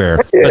 everywhere.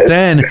 But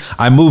then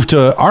I moved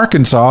to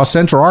Arkansas,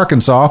 central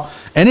Arkansas,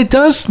 and it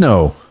does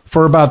snow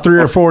for about 3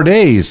 or 4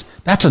 days.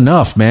 That's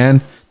enough,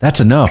 man.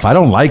 That's enough. I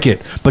don't like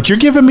it. But you're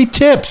giving me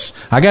tips.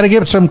 I got to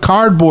get some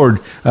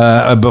cardboard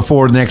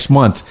before next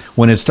month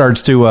when it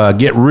starts to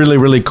get really,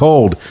 really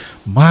cold.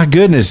 My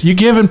goodness, you're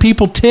giving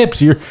people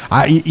tips. You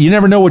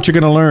never know what you're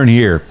going to learn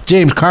here.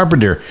 James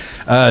Carpenter,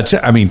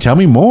 tell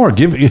me more.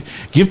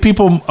 Give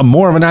people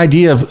more of an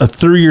idea of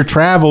through your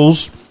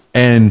travels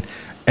and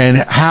and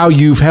how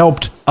you've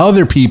helped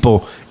other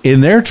people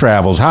in their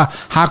travels.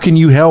 How can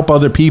you help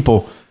other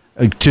people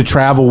to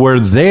travel where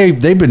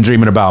they've been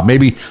dreaming about?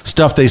 Maybe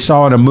stuff they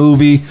saw in a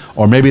movie,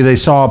 or maybe they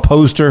saw a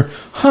poster.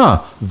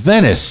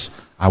 Venice.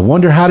 I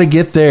wonder how to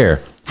get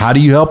there. How do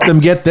you help them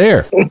get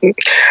there?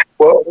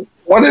 Well,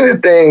 one of the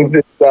things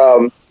is,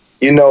 I'm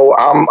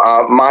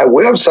my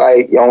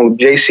website on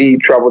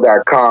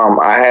jctravel.com.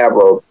 I have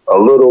a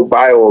little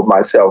bio of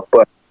myself,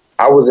 but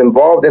I was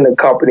involved in a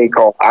company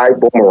called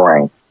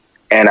iBoomerang,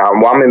 and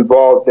I'm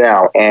involved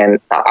now.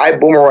 And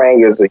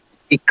iBoomerang is a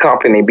unique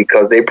company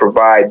because they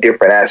provide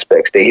different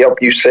aspects. They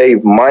help you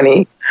save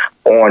money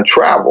on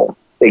travel.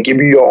 They give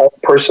you your own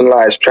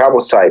personalized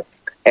travel site.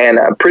 And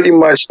pretty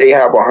much they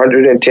have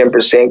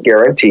 110%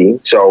 guarantee.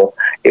 So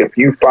if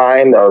you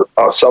find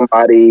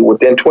somebody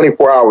within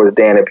 24 hours,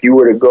 Dan, if you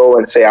were to go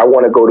and say, I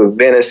want to go to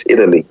Venice,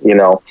 Italy,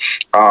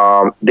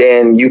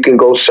 then you can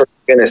go search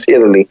Venice,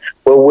 Italy.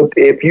 But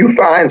if you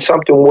find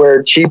something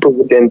where cheaper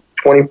within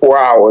 24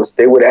 hours,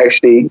 they would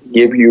actually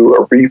give you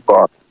a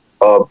refund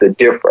of the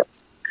difference,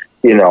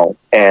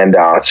 and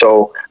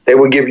so they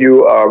would give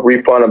you a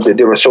refund of the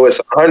difference. So it's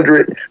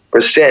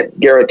 100%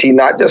 guarantee,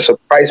 not just a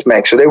price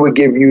match. So they would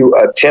give you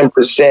a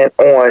 10%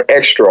 on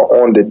extra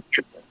on the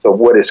difference of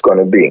what it's going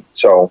to be.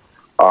 So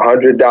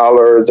 $100,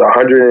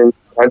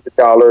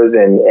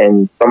 $100,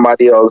 and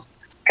somebody else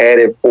had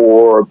it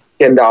for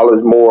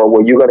 $10 more.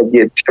 Well, you're going to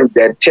get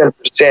that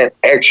 10%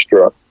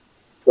 extra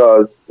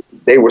because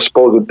they were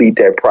supposed to beat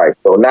that price.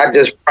 So not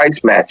just price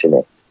matching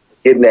it,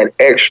 getting that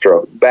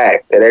extra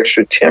back, that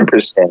extra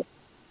 10%.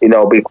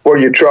 Before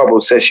your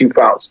trouble, since you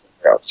found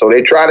something else. So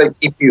they try to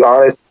keep you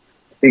honest,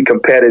 be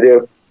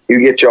competitive. You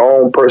get your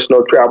own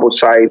personal travel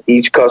site,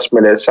 each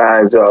customer that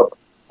signs up,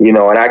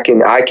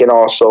 and I can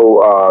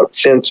also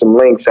send some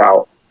links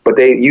out. But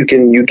you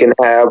can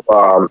have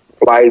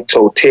flights,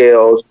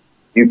 hotels,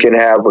 you can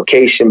have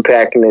vacation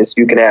packages,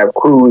 you can have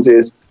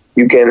cruises,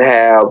 you can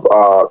have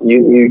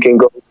you can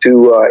go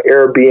to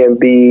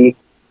Airbnb.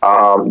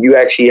 You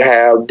actually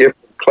have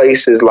different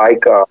places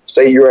like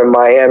say you're in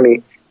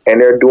Miami and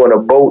they're doing a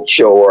boat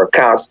show or a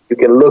concert. You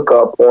can look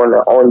up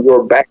on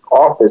your back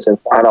office and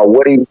find out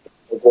what is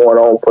going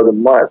on for the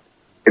month.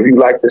 If you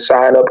like to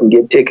sign up and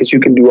get tickets, you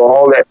can do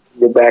all that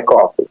in your back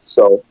office.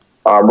 So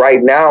right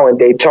now in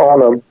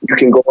Daytona, you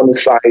can go on the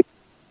site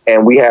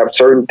and we have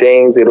certain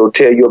things that'll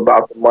tell you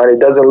about the money. It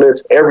doesn't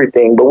list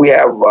everything, but we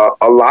have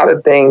a lot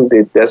of things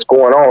that's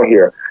going on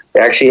here.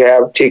 They actually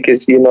have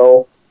tickets,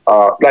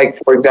 like,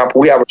 for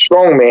example, we have a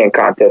strongman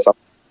contest.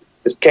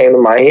 This came to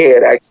my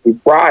head actually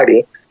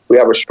Friday. We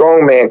have a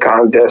strongman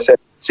contest at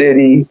the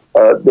city,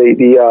 what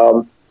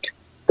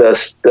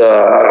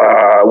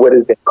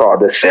is it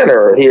called? The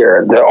center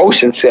here, the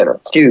Ocean Center,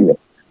 the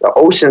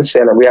Ocean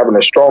Center. We're having a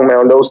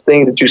strongman, those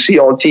things that you see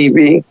on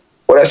TV.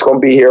 Well, that's going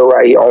to be here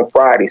right here on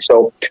Friday.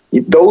 So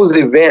those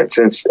events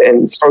and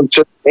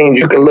certain things,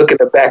 you can look at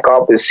the back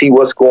office, see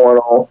what's going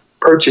on,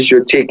 purchase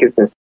your tickets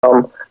and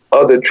some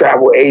other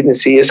travel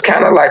agency. It's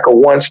kind of like a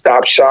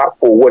one-stop shop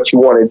for what you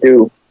want to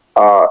do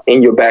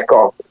in your back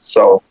office.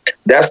 So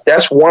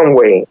that's one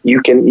way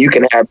you can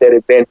have that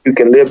event. You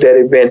can live that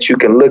event. You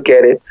can look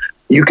at it.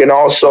 We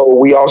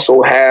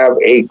also have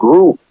a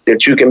group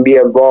that you can be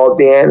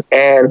involved in,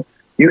 and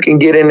you can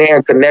get in there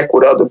and connect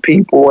with other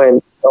people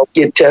and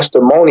get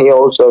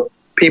testimonials of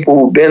people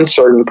who've been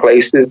certain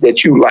places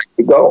that you like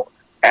to go.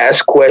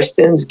 Ask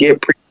questions,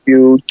 get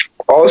previews.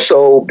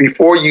 Also,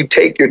 before you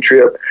take your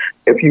trip,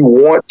 if you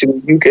want to,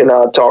 you can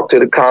talk to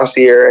the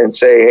concierge and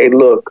say, hey,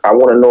 look, I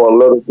want to know a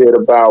little bit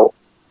about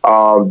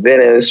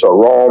Venice or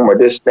Rome or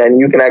this, and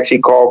you can actually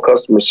call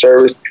customer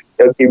service.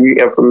 They'll give you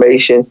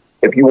information.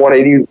 If you want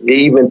to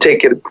even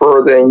take it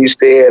further and you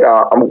said,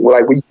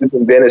 like we use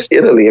in Venice,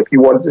 Italy, if you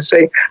wanted to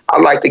say,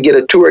 I'd like to get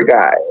a tour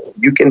guide,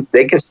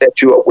 they can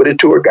set you up with a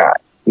tour guide.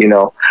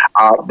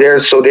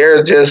 There's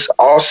just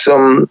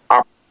awesome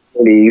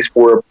opportunities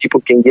where people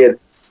can get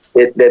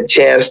that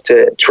chance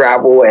to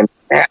travel and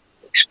have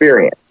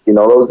experience,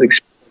 those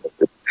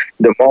experiences,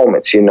 the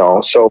moments,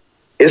 So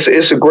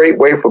it's a great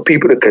way for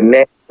people to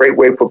connect, great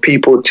way for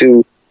people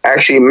to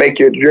actually make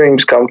your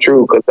dreams come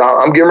true. Because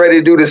I'm getting ready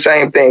to do the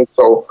same thing.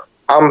 So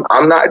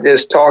I'm not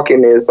just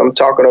talking this. I'm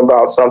talking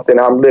about something.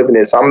 I'm living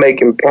this. I'm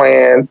making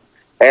plans.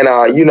 And,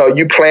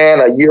 you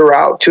plan a year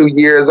out, 2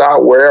 years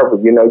out, wherever.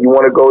 You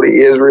want to go to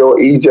Israel,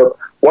 Egypt.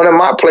 One of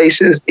my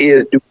places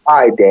is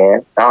Dubai,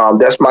 Dan.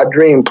 That's my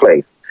dream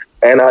place.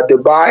 And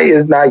Dubai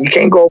is not,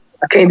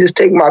 I can't just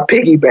take my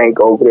piggy bank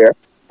over there.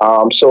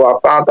 So I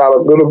found out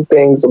a little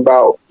things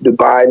about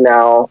Dubai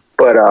now.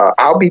 But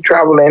I'll be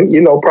traveling,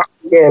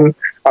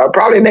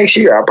 probably next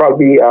year. I'll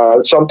probably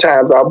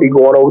sometimes I'll be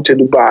going over to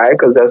Dubai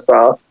because that's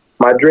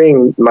my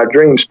dream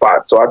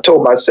spot. So I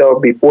told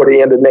myself before the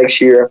end of next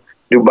year,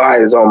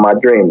 Dubai is on my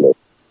dream list.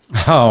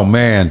 Oh,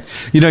 man.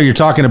 You're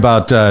talking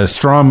about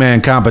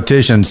strongman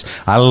competitions.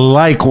 I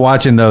like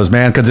watching those,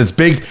 man, because it's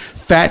big,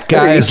 fat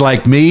guys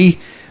like me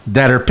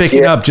that are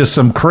picking up just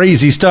some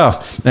crazy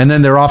stuff, and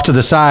then they're off to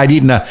the side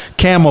eating a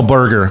camel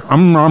burger.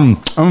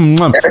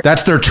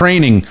 That's their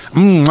training.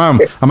 I'm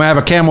gonna have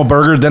a camel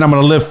burger, then I'm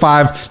gonna lift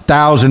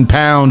 5,000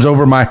 pounds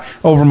over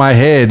my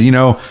head. You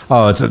know,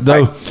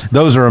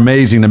 those are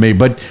amazing to me.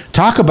 But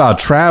talk about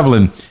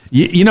traveling.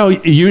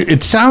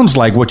 It sounds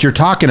like what you're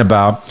talking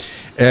about.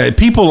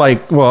 People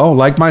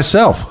like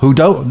myself who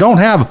don't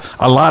have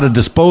a lot of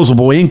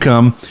disposable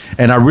income,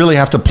 and I really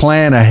have to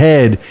plan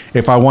ahead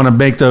if I want to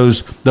make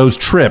those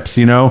trips,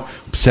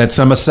 set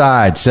some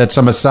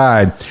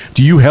aside.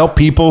 Do you help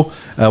people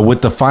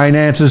with the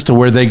finances to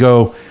where they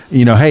go,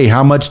 hey,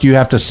 how much do you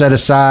have to set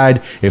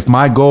aside if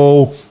my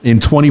goal in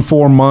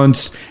 24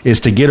 months is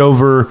to get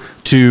over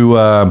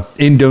to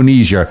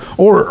Indonesia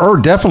or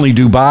definitely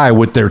Dubai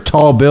with their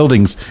tall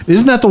buildings?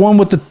 Isn't that the one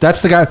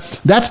that's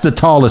the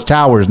tallest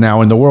towers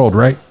now in the world,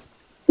 right?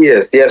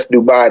 Yes,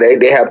 Dubai.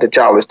 They have the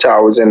tallest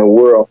towers in the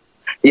world.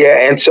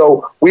 Yeah, and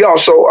so we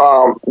also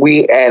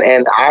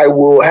and I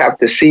will have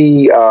to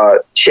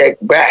check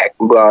back,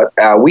 but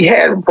we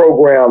had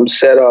programs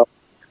set up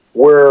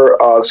where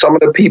some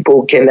of the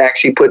people can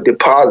actually put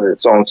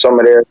deposits on some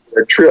of their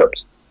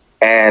trips,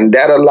 and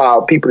that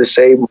allowed people to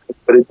save money,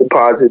 put a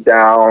deposit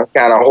down,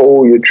 kind of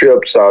hold your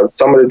trips.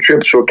 Some of the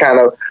trips were kind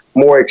of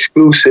more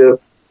exclusive,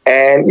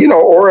 and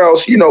or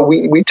else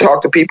we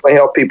talk to people and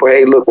help people.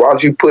 Hey, look, why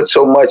don't you put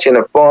so much in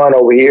a fund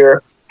over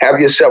here? Have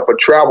yourself a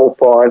travel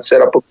fund,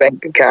 set up a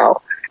bank account,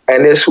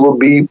 and this will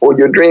be for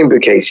your dream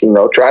vacation.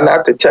 Try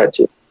not to touch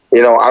it. I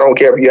don't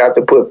care if you have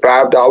to put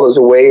 $5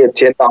 away or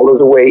 $10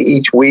 away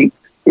each week.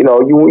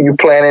 You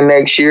planning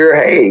next year.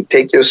 Hey,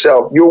 take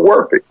yourself. You're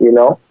worth it.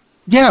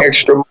 Yeah.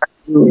 Extra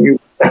money.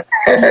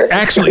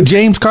 Actually,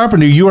 James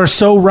Carpenter, you are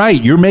so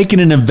right. You're making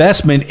an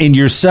investment in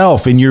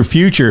yourself, in your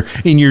future,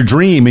 in your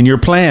dream, in your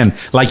plan.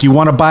 Like you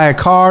want to buy a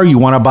car, you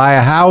want to buy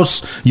a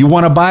house, you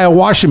want to buy a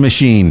washing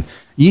machine.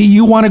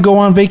 You want to go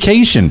on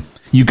vacation.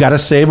 You got to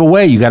save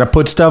away. You got to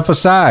put stuff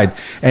aside.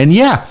 And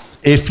yeah,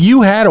 if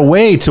you had a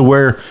way to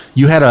where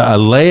you had a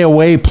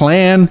layaway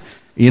plan,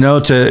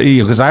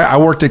 because I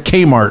worked at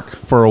Kmart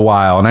for a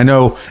while, and I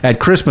know at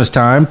Christmas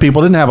time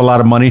people didn't have a lot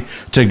of money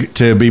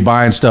to be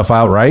buying stuff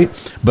outright,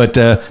 but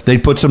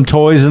they'd put some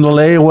toys in the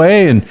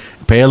layaway and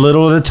pay a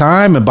little at a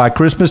time, and by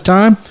Christmas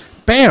time,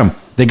 bam,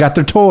 they got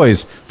their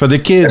toys for the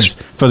kids,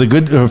 for the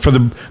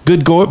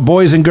good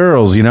boys and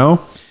girls, a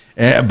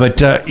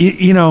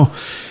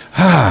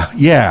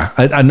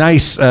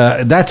nice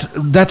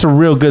that's a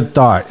real good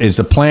thought, is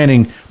the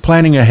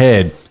planning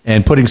ahead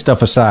and putting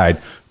stuff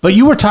aside. But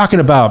you were talking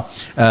about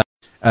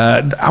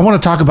I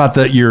want to talk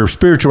about your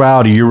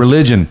spirituality, your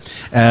religion,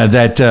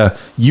 that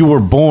you were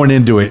born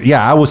into it.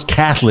 Yeah, I was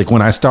Catholic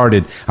when I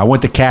started. I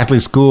went to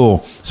Catholic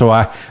school, so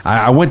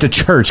I went to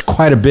church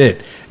quite a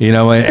bit,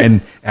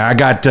 and I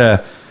got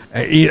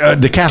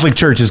the Catholic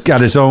Church has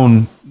got its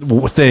own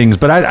things,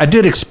 but I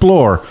did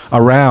explore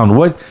around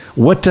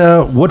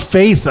what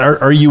faith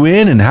are you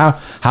in, and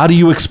how do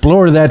you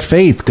explore that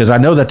faith? Because I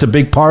know that's a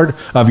big part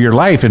of your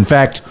life. In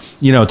fact,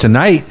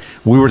 tonight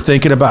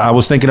I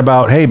was thinking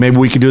about, hey, maybe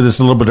we could do this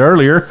a little bit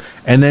earlier,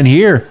 and then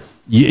here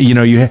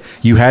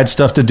you had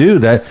stuff to do,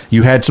 that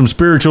you had some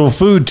spiritual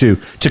food to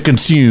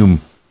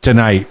consume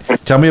tonight.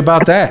 Tell me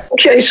about that.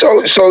 Okay,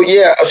 so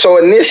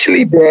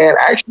initially, Dan,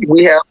 actually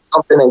we have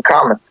something in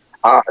common.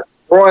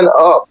 Growing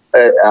up,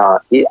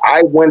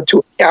 I went to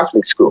a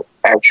Catholic school,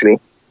 actually.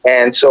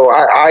 And so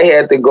I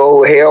had to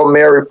go, Hail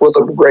Mary, full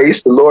of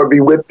grace, the Lord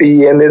be with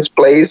thee in this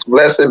place.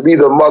 Blessed be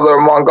the mother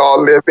among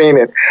all living.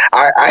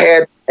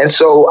 And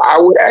so I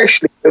would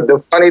actually,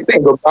 the funny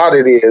thing about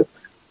it is,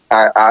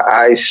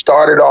 I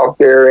started off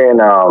there in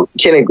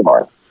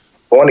kindergarten,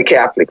 going to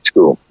Catholic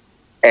school.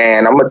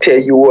 And I'm going to tell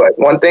you what,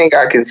 one thing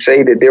I can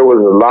say, that there was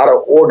a lot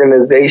of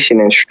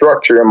organization and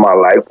structure in my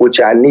life, which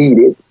I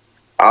needed.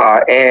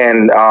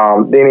 Then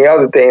the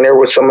other thing, there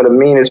were some of the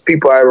meanest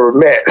people I ever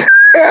met,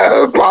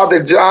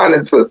 Father John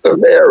and Sister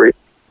Mary.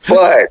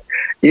 But,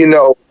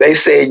 they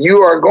said,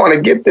 you are going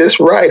to get this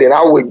right. And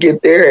I would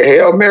get there,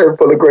 Hail Mary,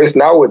 full of grace.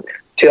 And I would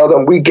tell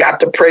them, we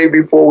got to pray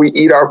before we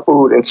eat our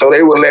food. And so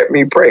they would let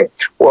me pray.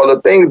 Well,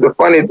 the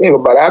funny thing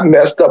about it, I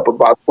messed up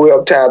about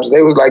 12 times. And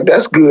they was like,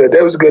 that's good.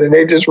 That was good. And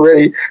they just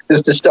ready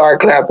just to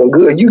start clapping.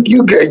 Good. You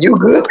good. You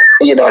good.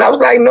 And I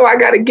was like, no, I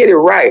got to get it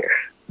right.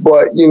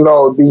 But,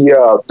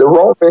 the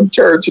Roman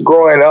Church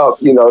growing up,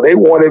 they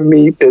wanted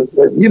me to,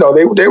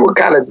 they were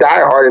kind of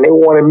diehard, and they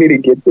wanted me to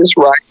get this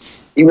right,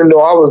 even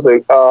though I was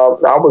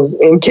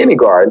in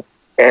kindergarten.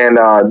 And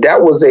that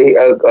was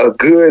a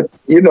good,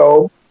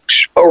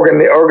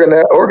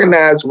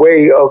 organized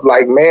way of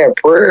like, man,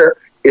 prayer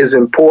is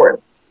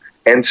important.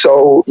 And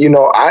so, even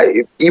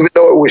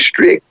though it was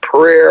strict,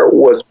 prayer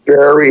was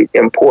very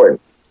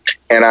important.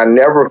 And I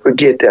never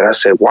forget that. I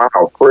said, wow,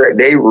 prayer,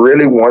 they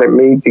really wanted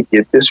me to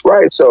get this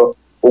right. So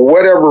for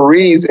whatever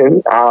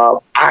reason,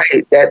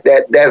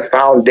 that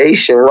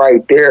foundation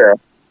right there,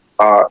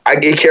 I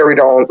get carried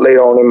on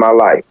later on in my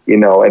life,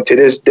 and to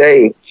this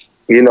day,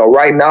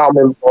 right now I'm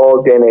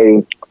involved in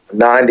a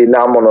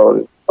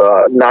non-denominational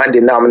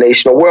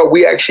non-denominational. Well,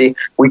 we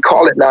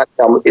call it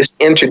non-denominational. It's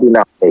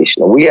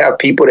interdenominational. We have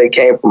people that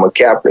came from a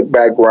Catholic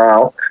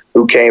background,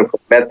 who came from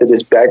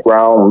Methodist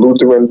background,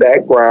 Lutheran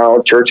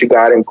background, Church of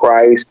God in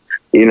Christ.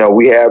 You know,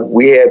 we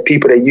had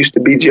people that used to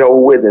be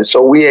Jehovah's Witnesses.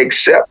 So we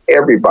accept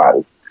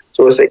everybody.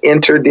 So it's an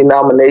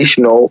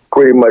interdenominational,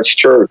 pretty much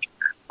church.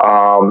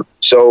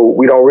 So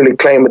we don't really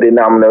claim a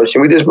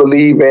denomination. We just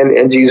believe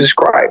in Jesus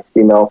Christ.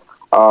 You know,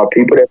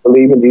 people that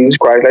believe in Jesus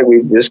Christ, like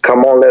we just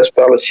come on, let's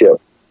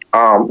fellowship.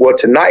 Well,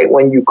 tonight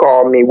when you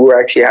call me, we're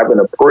actually having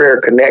a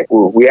prayer connect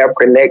group. We have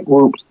connect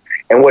groups,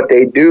 and what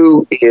they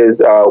do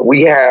is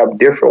we have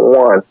different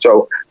ones.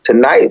 So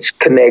tonight's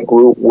connect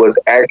group was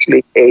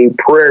actually a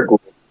prayer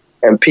group,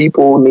 and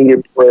people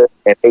needed prayer,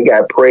 and they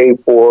got prayed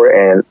for,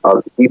 and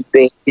we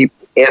think people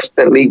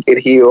instantly get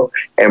healed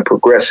and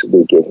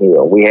progressively get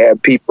healed. We had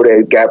people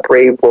that got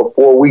prayed for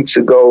 4 weeks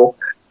ago,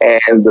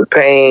 and the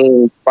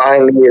pain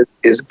finally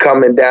is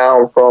coming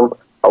down from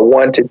a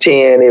 1 to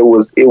 10. It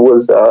was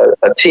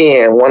a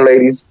 10. One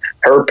lady's,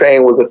 her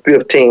pain was a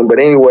 15. But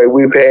anyway,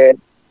 we've had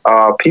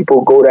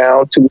people go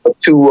down to a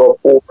 2 or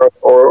 4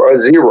 or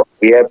a 0.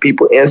 We had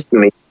people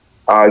instantly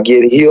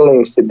get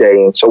healings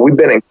today, and so we've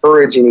been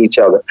encouraging each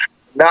other,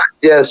 not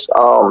just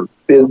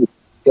physical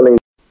healing,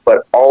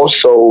 but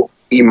also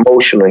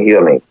emotional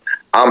healing.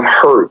 I'm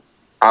hurt.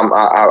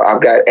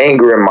 I've got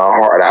anger in my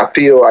heart. I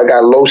feel I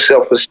got low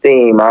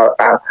self-esteem.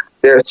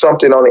 There's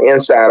something on the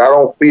inside. I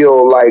don't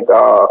feel like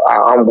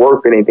I'm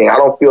worth anything. I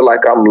don't feel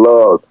like I'm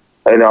loved.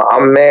 You know,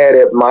 I'm mad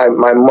at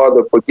my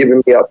mother for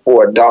giving me up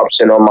for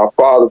adoption, or my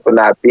father for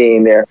not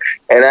being there.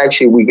 And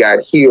actually, we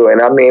got healed.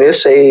 And I mean,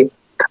 I'm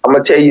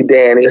gonna tell you,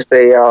 Dan, it's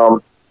that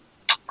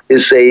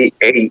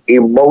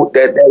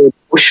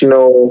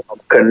emotional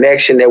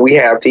connection that we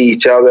have to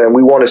each other, and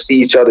we want to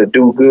see each other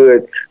do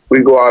good.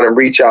 We go out and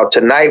reach out.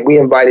 Tonight, we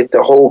invited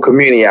the whole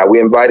community out. We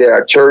invited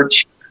our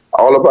church,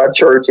 all of our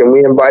church, and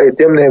we invited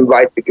them to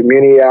invite the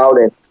community out,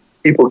 and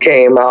people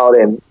came out,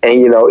 and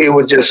you know, it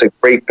was just a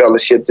great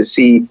fellowship to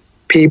see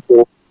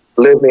people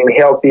living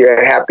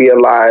healthier, happier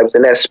lives,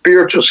 and that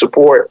spiritual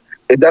support.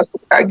 That's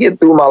what I get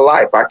through my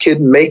life. I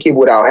couldn't make it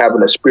without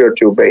having a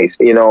spiritual base.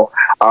 You know,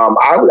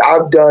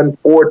 I've done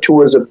 4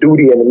 tours of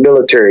duty in the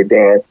military,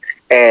 Dan,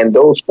 and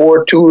those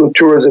 4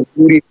 tours of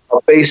duty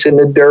are facing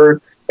the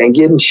dirt and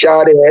getting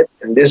shot at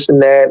and this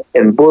and that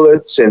and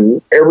bullets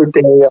and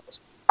everything else.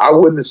 I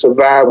wouldn't have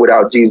survived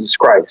without Jesus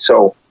Christ.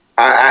 So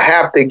I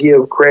have to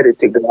give credit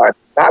to God,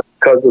 not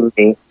because of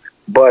me,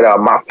 but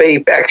my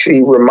faith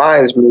actually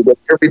reminds me that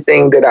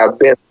everything that I've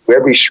been through,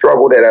 every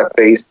struggle that I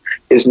face,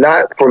 is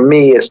not for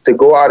me. It's to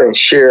go out and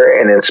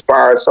share and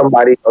inspire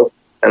somebody else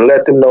and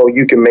let them know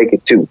you can make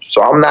it too.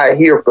 So I'm not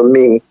here for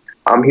me.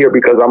 I'm here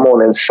because I'm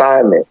on an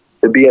assignment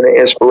to be an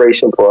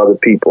inspiration for other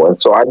people. And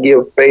so I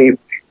give faith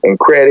and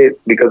credit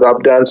because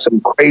I've done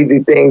some crazy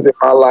things in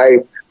my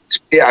life.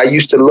 I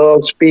used to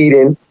love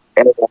speeding,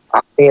 and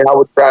I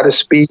would try to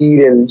speed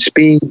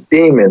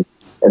demons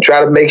and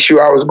try to make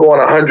sure I was going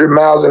 100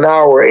 miles an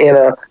hour in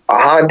a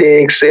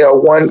Honda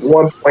Excel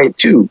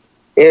 1.2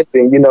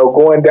 engine, you know,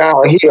 going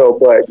downhill.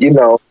 But, you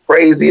know,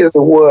 crazy as it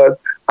was,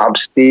 I'm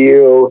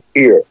still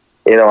here.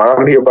 You know,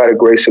 I'm here by the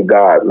grace of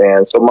God,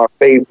 man. So my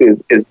faith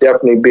is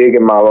definitely big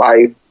in my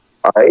life.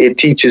 It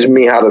teaches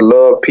me how to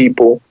love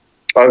people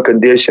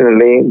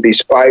unconditionally,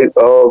 despite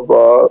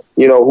of,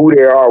 you know, who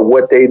they are,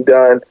 what they've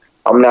done.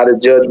 I'm not a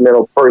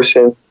judgmental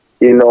person.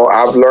 You know,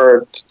 I've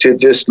learned to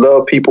just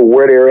love people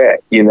where they're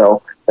at, you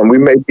know, and we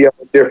may be on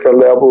different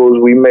levels.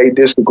 We may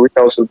disagree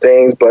on some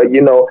things, but,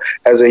 you know,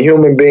 as a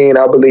human being,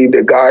 I believe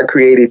that God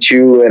created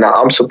you, and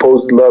I'm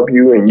supposed to love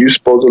you, and you're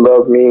supposed to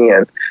love me.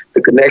 And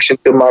the connection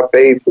to my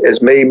faith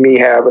has made me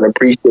have an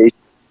appreciation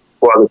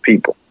for other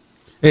people.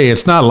 Hey,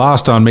 it's not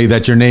lost on me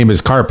that your name is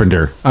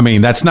Carpenter. I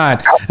mean, that's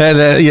not,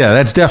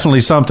 that's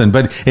definitely something.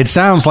 But it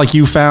sounds like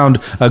you found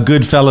a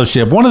good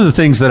fellowship. One of the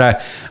things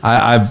that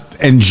I've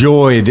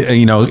enjoyed,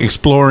 you know,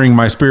 exploring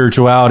my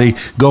spirituality,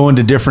 going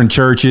to different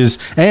churches,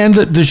 and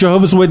the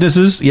Jehovah's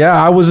Witnesses. Yeah,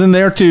 I was in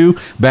there too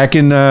back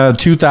in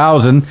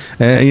 2000.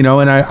 You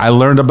know, and I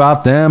learned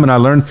about them, and I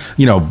learned,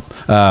 you know,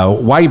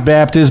 white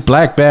Baptist,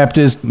 black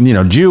Baptist, you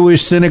know,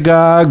 Jewish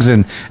synagogues,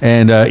 and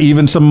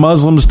even some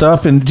Muslim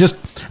stuff, and just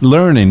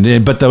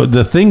learning. But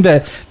the thing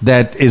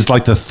that is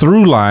like the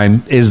through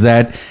line is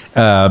that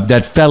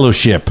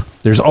fellowship.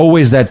 There's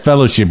always that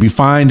fellowship. You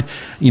find,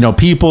 you know,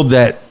 people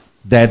that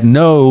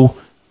know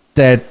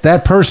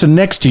that person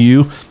next to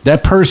you,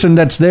 that person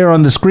that's there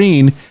on the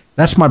screen,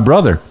 that's my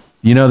brother.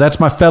 You know, that's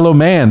my fellow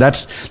man.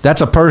 That's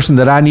a person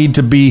that I need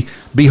to be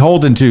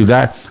beholden to,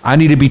 that I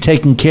need to be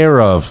taken care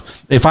of.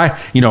 If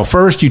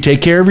first you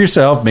take care of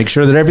yourself, make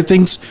sure that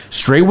everything's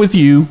straight with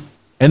you,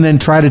 and then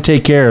try to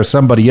take care of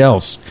somebody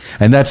else.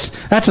 And that's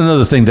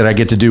another thing that I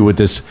get to do with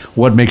this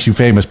What Makes You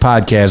Famous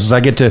podcast is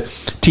I get to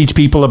teach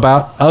people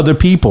about other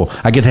people.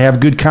 I get to have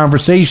good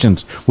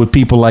conversations with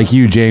people like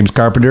you, James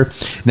Carpenter.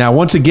 Now,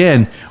 once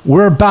again,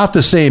 we're about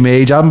the same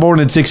age. I'm born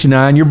in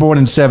 69. You're born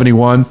in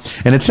 71.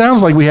 And it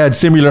sounds like we had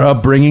similar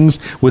upbringings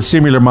with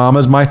similar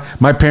mamas.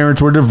 My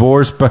parents were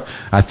divorced, but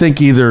I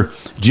think either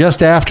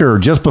just after or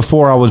just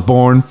before I was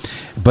born.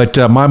 But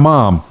my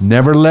mom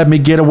never let me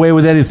get away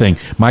with anything.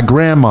 My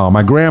grandma,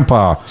 my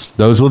grandpa,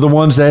 those were the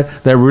ones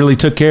that really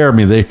took care of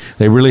me.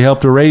 They really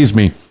helped to raise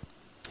me.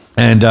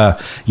 And I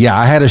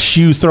had a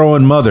shoe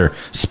throwing mother,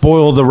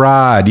 spoil the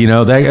rod,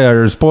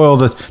 or spoil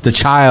the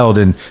child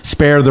and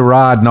spare the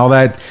rod and all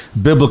that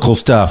biblical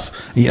stuff.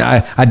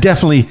 I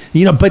definitely,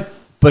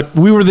 but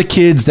we were the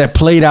kids that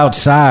played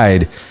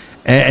outside.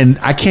 And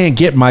I can't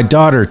get my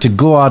daughter to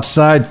go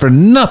outside for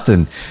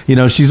nothing.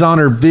 She's on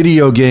her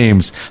video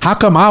games. How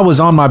come I was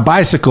on my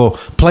bicycle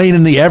playing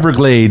in the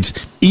Everglades,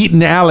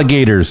 eating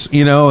alligators,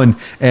 and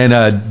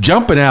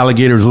jumping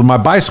alligators with my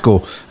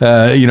bicycle?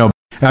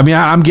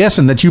 I'm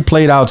guessing that you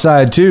played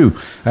outside too.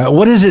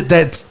 What is it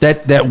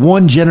that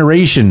one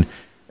generation,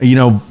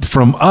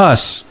 from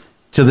us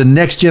to the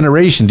next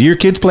generation? Do your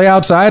kids play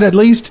outside at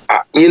least?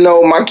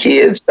 My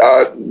kids,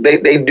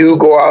 they do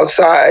go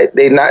outside.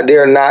 They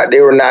were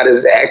not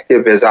as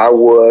active as I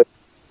was.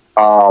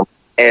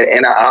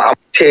 And I'll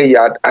tell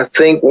you, I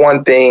think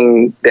one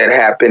thing that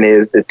happened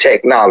is the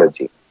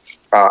technology.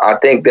 I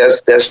think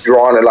that's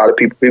drawing a lot of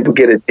people. People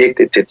get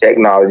addicted to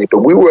technology, but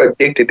we were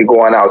addicted to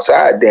going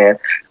outside then.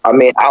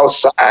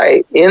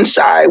 Outside,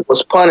 inside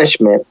was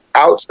punishment.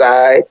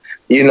 Outside,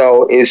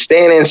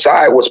 staying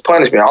inside was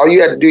punishment. All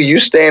you had to do, you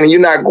stand and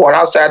you're not going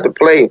outside to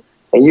play.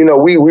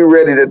 And, we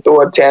ready to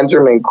throw a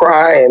tantrum and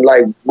cry and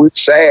like we're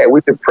sad,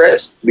 we're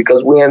depressed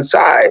because we're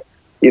inside.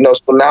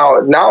 So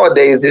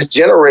nowadays, this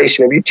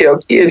generation, if you tell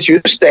kids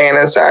you're staying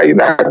inside, you're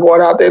not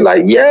going out there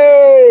like,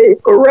 yay,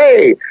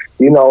 hooray.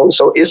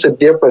 So it's a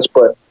difference.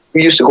 But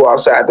we used to go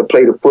outside to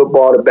play the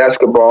football, the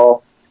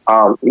basketball,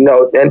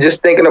 and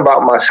just thinking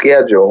about my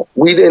schedule,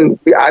 I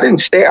didn't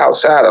stay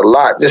outside a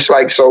lot. Just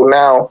like so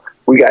now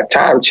we got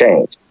time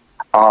change.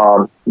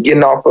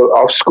 Getting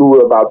off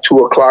school about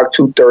 2:00,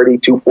 2:30,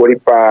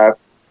 2:45,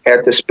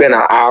 had to spend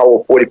an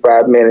hour,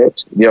 45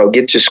 minutes,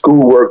 get your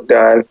schoolwork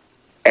done.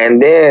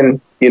 And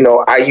then,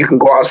 you can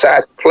go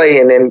outside to play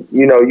and then,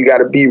 you got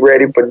to be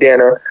ready for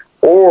dinner.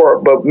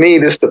 But me,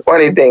 this is the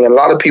funny thing. A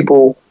lot of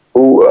people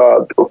who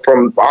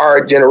from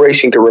our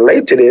generation can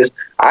relate to this.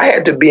 I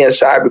had to be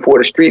inside before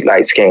the street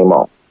lights came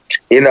on,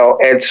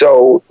 and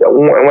so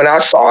when I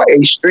saw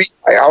a street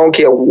light, I don't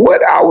care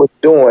what I was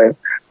doing,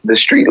 the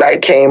street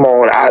light came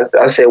on.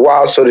 I said,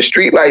 wow, so the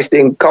street lights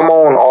didn't come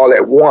on all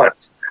at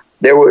once.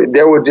 There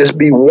would just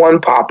be one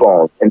pop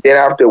on. And then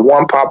after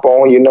one pop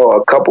on,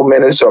 a couple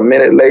minutes or a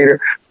minute later,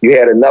 you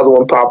had another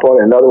one pop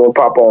on, another one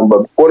pop on.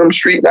 But before them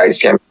street lights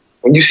came,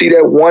 when you see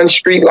that one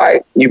street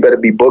light, you better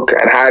be booking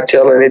and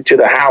hightailing it to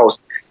the house.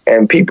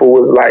 And people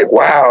was like,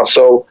 wow.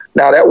 So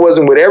now that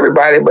wasn't with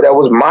everybody, but that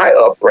was my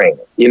upbringing.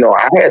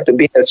 I had to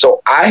be, and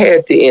so I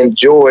had to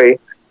enjoy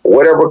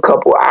whatever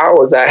couple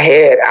hours I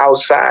had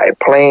outside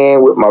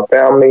playing with my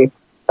family,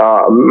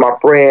 my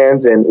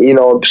friends, and,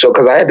 so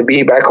because I had to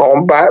be back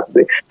home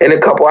in a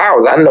couple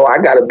hours. I know I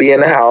got to be in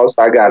the house.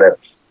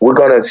 We're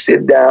going to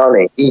sit down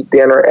and eat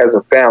dinner as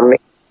a family,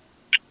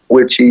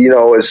 which,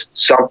 is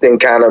something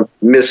kind of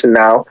missing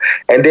now.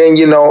 And then,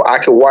 I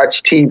could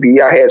watch TV.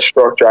 I had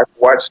structure. I could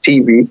watch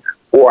TV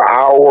for an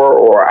hour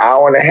or an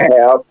hour and a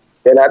half.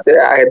 Then after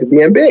that, I had to be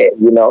in bed,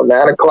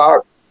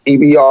 9:00,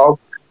 TV off.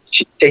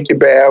 Take your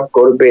bath,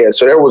 go to bed.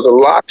 So there was a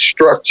lot of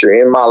structure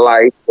in my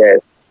life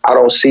that I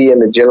don't see in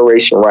the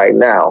generation right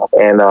now.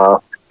 And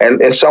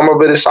some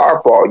of it is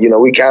our fault.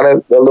 We kind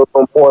of a little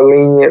bit more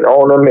lenient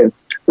on them and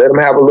let them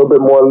have a little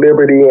bit more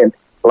liberty. And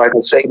like I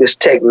say, this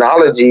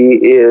technology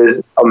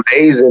is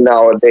amazing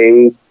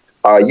nowadays.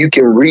 You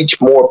can reach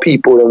more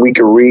people than we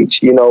can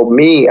reach.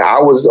 Me, I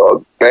was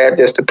glad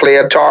just to play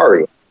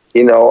Atari.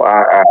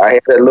 I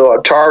had that little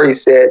Atari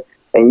set,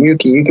 and you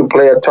can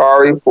play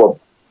Atari for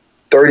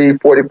 30,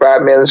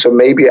 45 minutes or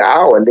maybe an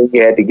hour, and then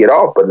you had to get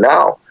off. But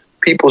now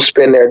people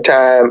spend their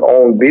time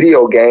on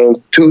video games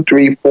 2,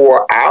 3,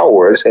 4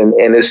 hours, and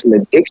it's an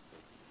addiction,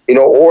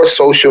 or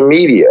social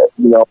media,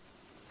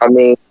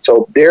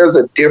 so there's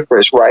a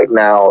difference right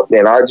now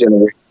in our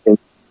generation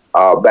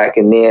back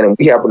in then, and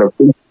we have an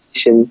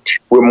appreciation.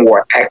 We're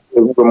more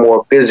active, we're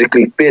more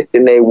physically fit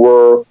than they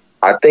were.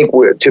 I think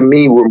we're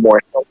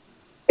more healthy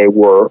than they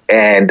were.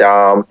 And,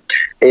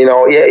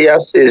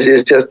 yes,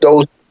 it's just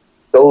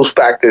those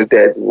factors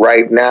that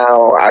right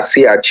now I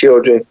see our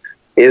children,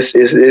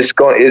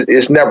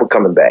 it's never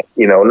coming back,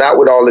 not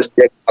with all this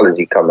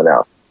technology coming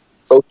out,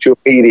 social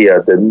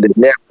media, the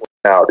network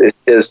out.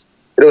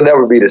 It'll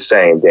never be the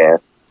same, Dan.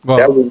 Well,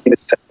 that would be the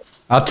same.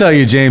 I'll tell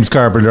you, James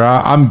Carpenter,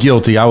 I'm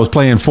guilty. I was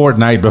playing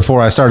Fortnite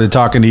before I started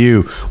talking to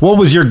you. What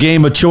was your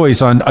game of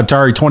choice on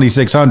Atari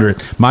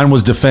 2600? Mine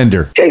was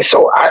Defender. Okay,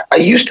 so I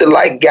used to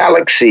like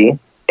Galaxy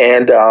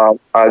and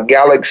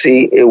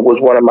Galaxy, it was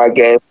one of my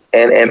games,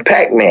 and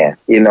Pac-Man.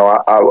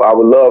 I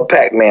would love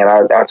Pac-Man.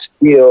 I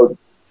still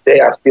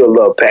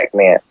love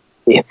Pac-Man.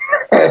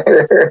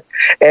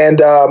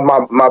 And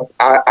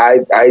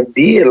I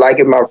did like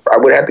it. I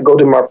would have to go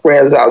to my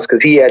friend's house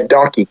because he had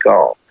Donkey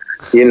Kong,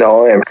 and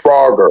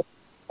Frogger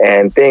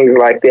and things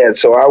like that.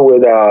 So I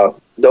would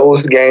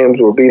those games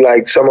would be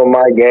like some of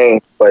my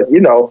games. But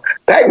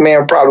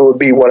Pac-Man probably would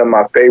be one of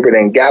my favorite,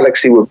 and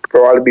Galaxy would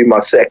probably be my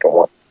second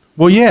one.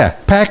 Well, yeah,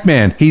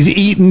 Pac-Man, he's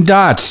eating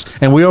dots.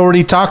 And we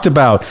already talked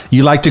about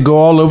you like to go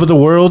all over the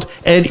world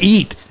and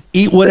eat.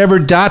 Eat whatever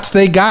dots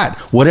they got,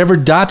 whatever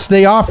dots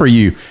they offer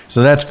you.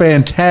 So that's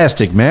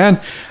fantastic,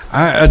 man.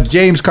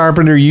 James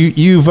Carpenter,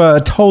 you've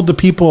told the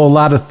people a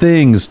lot of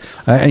things.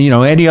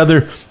 Any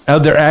other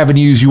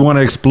avenues you want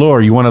to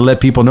explore, you want to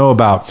let people know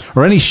about,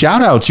 or any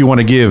shout outs you want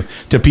to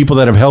give to people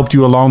that have helped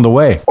you along the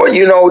way?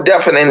 Well,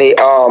 definitely.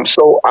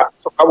 So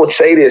I would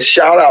say this,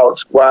 shout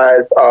outs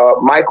wise,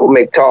 Michael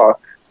McTaw.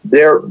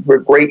 They're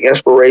great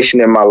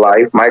inspiration in my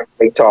life. Michael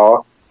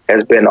McTaw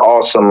has been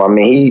awesome. I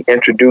mean, he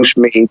introduced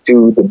me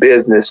to the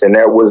business, and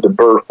that was the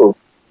birth of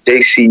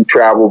JC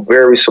Travel.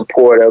 Very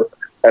supportive.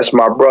 That's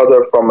my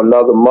brother from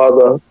another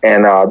mother,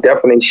 and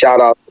definitely shout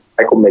out to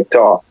Michael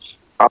McTaw.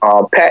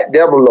 Pat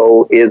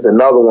Devereaux is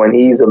another one.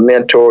 He's a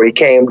mentor. He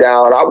came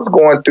down. I was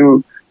going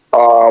through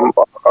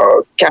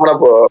kind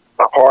of a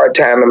hard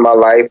time in my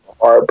life, a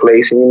hard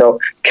place, and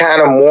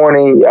kind of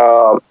mourning,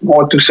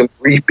 going through some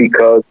grief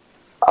because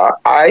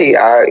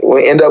I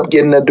end up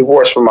getting a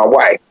divorce from my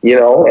wife,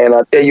 and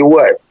I tell you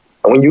what,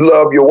 when you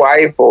love your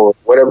wife or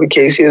whatever the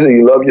case is, or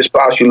you love your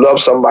spouse, you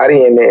love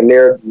somebody and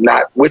they're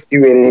not with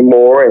you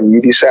anymore, and you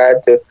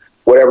decide to,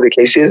 whatever the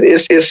case is,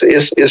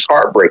 it's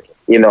heartbreaking.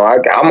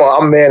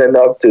 I'm man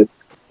enough to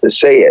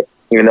say it,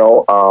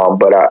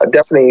 but I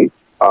definitely,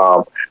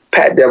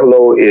 Pat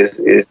Devereaux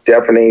is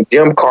definitely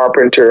Jim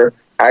Carpenter.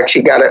 I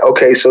actually got it.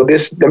 Okay. So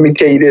let me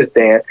tell you this,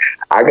 Dan,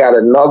 I got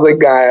another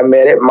guy I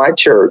met at my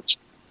church.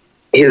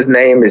 His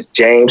name is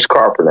James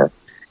Carpenter,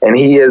 and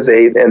he is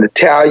an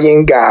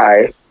Italian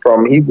guy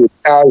he's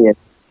Italian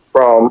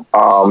from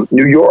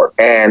New York.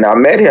 And I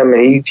met him,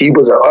 and he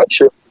was an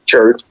usher at the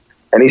church,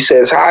 and he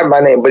says, "Hi,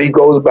 my name," but he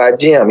goes by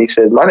Jim. He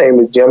says, "My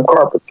name is Jim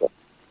Carpenter."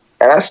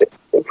 And I said,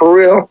 "For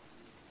real?"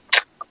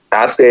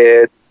 I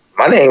said,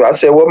 "My name." I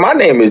said, "Well, my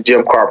name is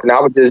Jim Carpenter." I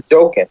was just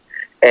joking.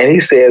 And he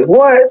says,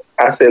 "What?"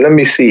 I said, "Let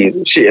me see."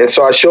 And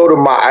so I showed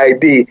him my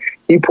ID.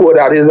 He pulled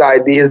out his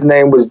ID. His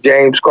name was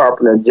James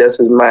Carpenter, just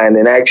as mine.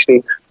 And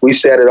actually, we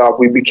set it off.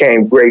 We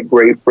became great,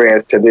 great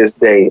friends to this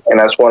day. And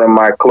that's one of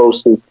my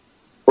closest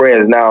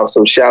friends now.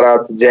 So shout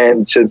out to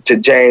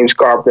James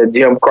Carpenter,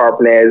 Jim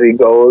Carpenter as he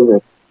goes,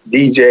 and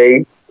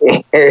DJ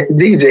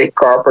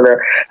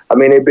Carpenter. I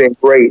mean, they've been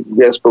great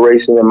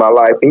inspiration in my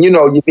life. And, you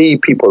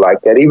need people like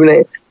that.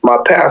 Even my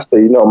pastor,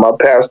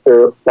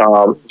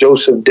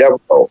 Joseph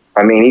Devereaux.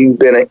 I mean, he's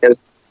been an inspiration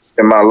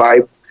in my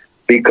life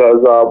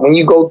because when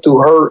you go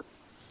through hurt,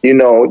 you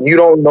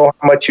don't know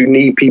how much you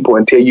need people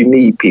until you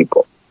need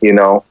people,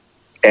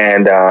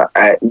 And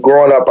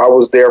growing up, I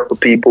was there for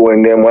people.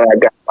 And then when I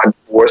got my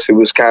divorce, it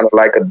was kind of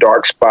like a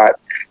dark spot.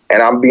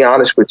 And I'll be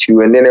honest with you.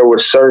 And then there were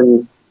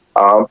certain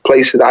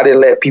places I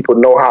didn't let people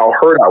know how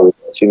hurt I was.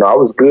 I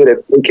was good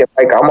at thinking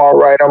like, I'm all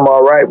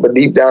right. But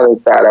deep down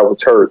inside, I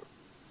was hurt.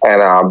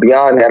 And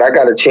beyond that, I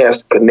got a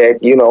chance to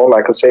connect,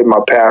 like I say, my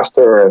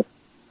pastor, and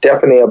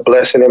definitely a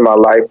blessing in my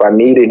life. I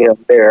needed him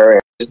there.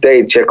 And this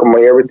day, check on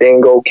me,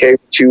 everything okay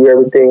with you,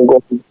 everything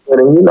going good.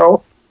 And,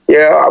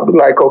 I'll be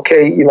like,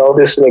 okay,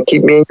 this is going to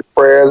keep me in your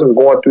prayers. I'm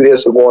going through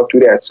this or going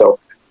through that. So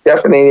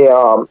definitely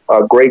a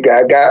great guy.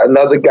 I got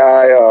another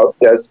guy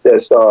that's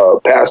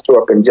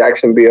pastor up in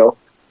Jacksonville.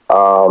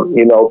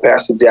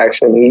 Pastor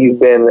Jackson, he's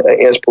been an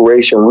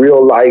inspiration,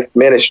 Real Life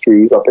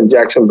Ministries up in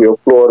Jacksonville,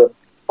 Florida.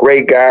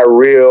 Great guy,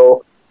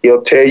 real.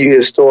 He'll tell you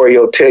his story.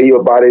 He'll tell you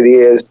about it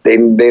is. They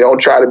don't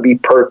try to be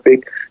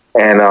perfect,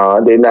 and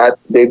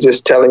they're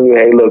just telling you,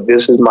 hey, look,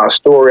 this is my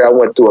story. I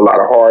went through a lot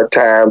of hard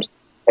times,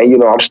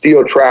 and I'm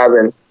still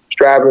striving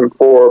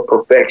for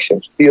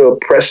perfection, still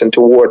pressing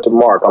toward the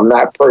mark. I'm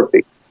not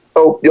perfect.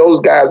 So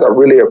those guys, I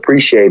really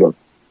appreciate them.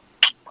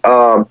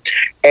 Then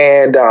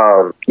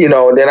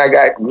I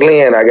got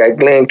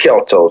Glenn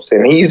Keltos,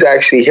 and he's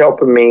actually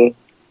helping me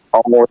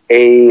on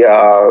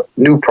a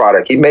new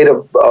product. He made a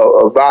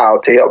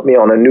vow to help me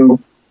on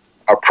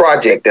a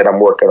project that I'm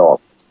working on.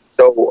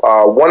 So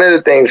one of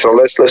the things, so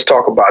let's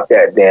talk about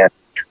that, Dan.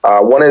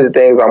 One of the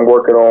things I'm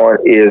working on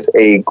is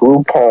a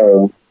group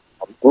homes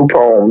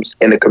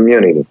in the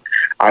community.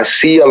 I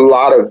see a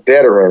lot of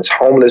veterans,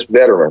 homeless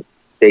veterans,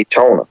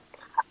 Daytona.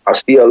 I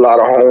see a lot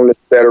of homeless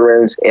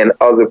veterans in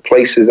other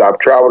places. I've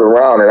traveled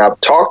around and I've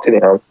talked to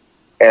them,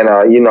 and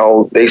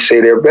they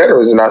say they're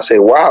veterans, and I say,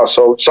 wow.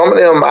 So some of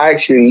them, I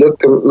actually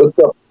looked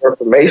up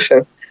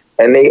information,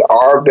 and they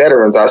are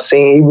veterans. I've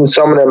seen even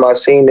some of them. I've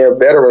seen their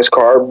veterans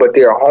card, but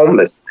they're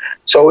homeless.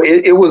 So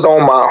it was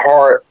on my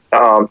heart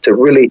to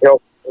really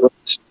help,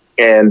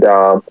 and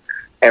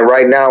And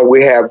right now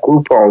we have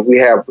group homes. We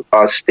have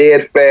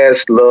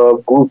Steadfast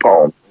Love Group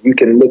Homes. You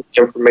can look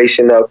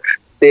information up,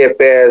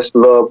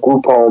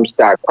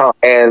 steadfastlovegrouphomes.com.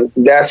 And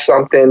that's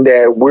something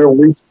that we're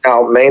reaching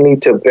out mainly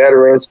to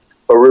veterans,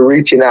 but we're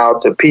reaching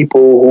out to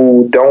people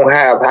who don't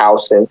have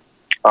housing,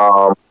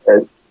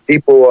 and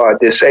people are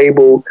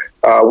disabled.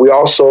 We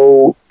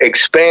also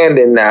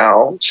expanding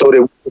now so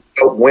that we can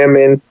help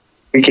women.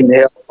 We can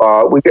help.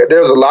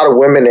 There's a lot of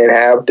women that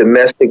have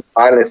domestic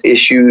violence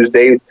issues.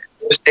 They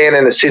stand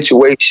in a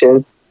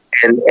situation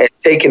and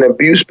taking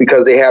abuse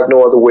because they have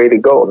no other way to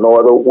go, no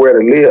other where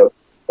to live.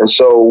 And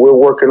so we're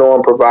working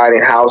on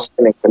providing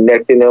housing and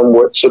connecting them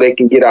so they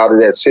can get out of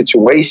that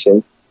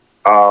situation.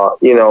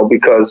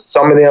 Because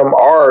some of them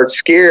are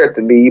scared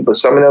to leave, but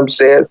some of them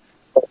said,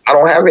 I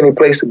don't have any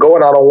place to go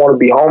and I don't want to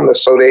be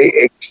homeless. So they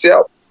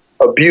accept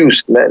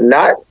abuse,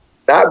 not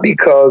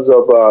because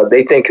of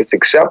they think it's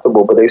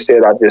acceptable, but they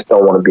said, I just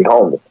don't want to be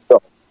homeless.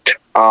 So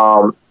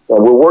and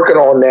we're working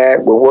on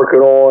that. We're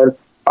working on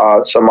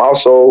some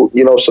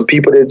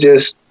people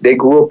that they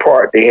grew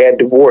apart. They had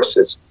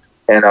divorces.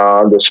 And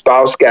the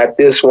spouse got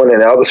this one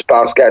and the other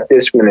spouse got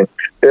this one. And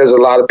there's a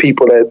lot of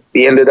people that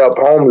ended up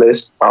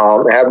homeless,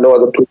 have no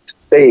other place to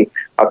stay.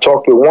 I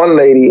talked with one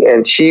lady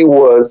and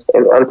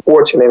and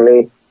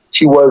unfortunately,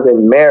 she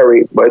wasn't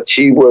married, but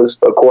she was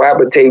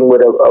cohabitating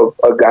with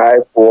a guy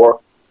for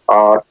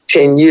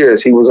 10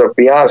 years. He was her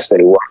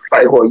fiance.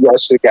 Well, you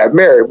actually got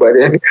married. But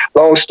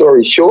long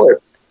story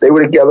short, they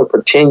were together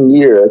for 10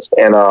 years.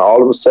 And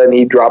all of a sudden,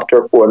 he dropped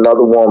her for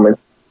another woman.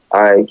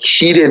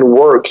 She didn't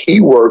work.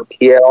 He worked.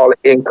 He had all the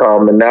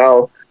income. And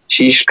now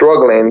she's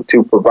struggling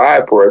to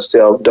provide for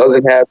herself,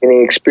 doesn't have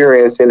any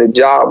experience in the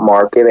job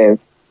market, and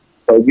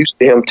used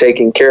to him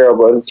taking care of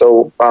her, and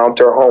so found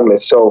her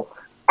homeless. So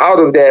out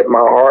of that, my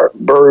heart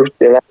birthed,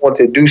 and I want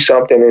to do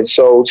something. And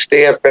so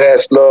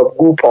Steadfast Love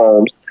Group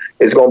Homes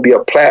is going to be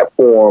a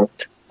platform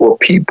for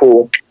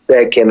people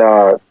that can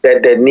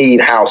that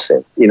need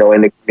housing, in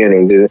the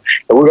community.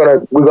 And we're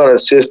gonna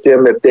assist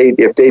them if they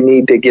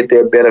need to get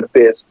their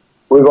benefits.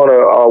 We're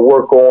gonna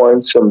work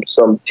on some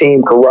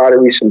team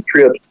camaraderie, some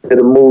trips to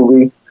the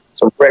movies,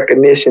 some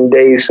recognition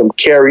days, some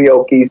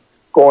karaoke,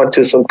 going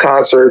to some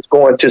concerts,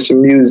 going to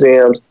some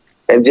museums,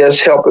 and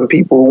just helping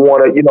people who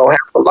want to, have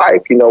a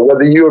life.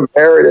 Whether you're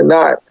married or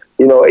not,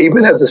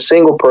 even as a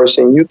single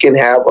person, you can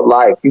have a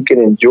life. You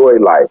can enjoy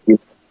life.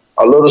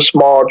 A little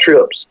small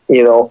trips.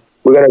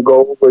 We're gonna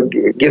go over,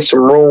 get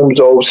some rooms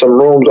over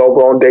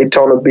on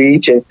Daytona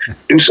Beach and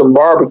do some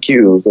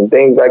barbecues and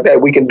things like that.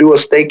 We can do a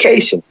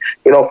staycation.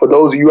 For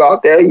those of you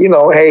out there,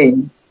 hey,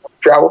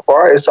 travel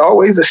far, it's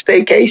always a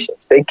staycation.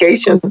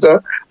 Staycations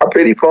are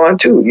pretty fun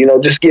too,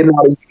 just getting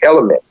out of your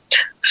element.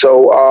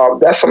 So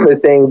that's some of the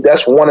things,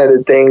 that's one of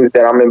the things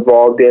that I'm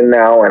involved in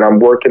now and I'm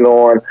working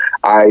on.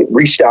 I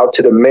reached out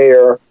to the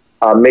mayor,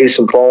 made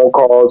some phone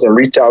calls and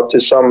reached out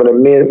to some of the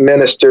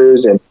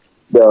ministers and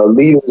the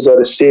leaders of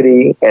the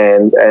city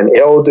and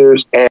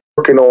elders, and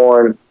working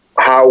on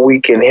how we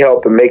can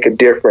help and make a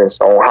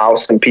difference on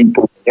housing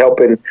people,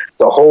 helping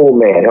the whole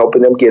man,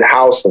 helping them get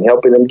housing,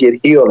 helping them get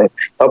healing,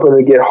 helping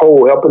them get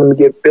whole, helping them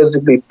get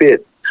physically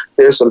fit.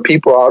 There's some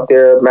people out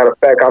there, matter of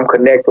fact, I'm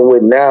connecting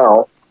with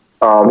now,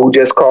 who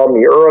just called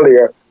me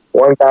earlier.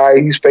 One guy,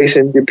 he's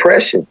facing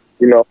depression,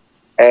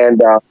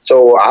 and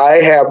so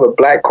I have a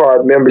Black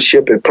Card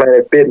membership at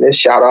Planet Fitness.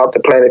 Shout out to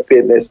Planet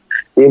Fitness,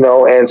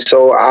 and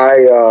so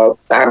I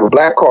have a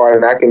Black Card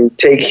and I can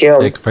take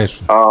him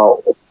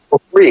for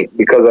free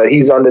because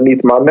he's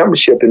underneath my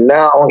membership, and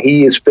now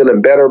he is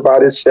feeling better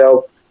about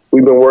himself.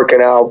 We've been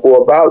working out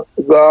for about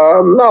about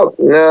a month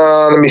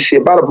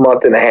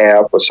and a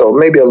half or so,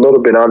 maybe a little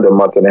bit under a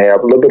month and a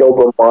half, a little bit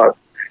over a month,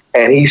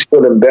 and he's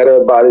feeling better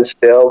about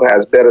himself,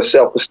 has better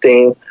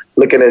self-esteem,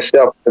 looking at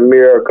himself in the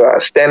mirror,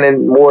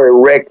 standing more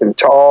erect and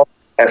tall,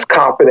 has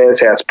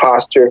confidence, has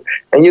posture,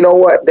 and you know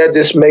what? That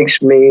just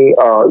makes me,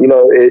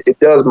 it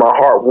does my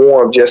heart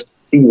warm just to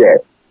see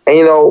that.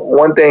 And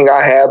one thing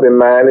I have in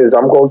mind is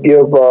I'm going to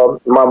give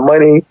my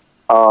money.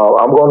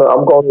 I'm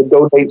going to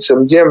donate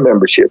some gym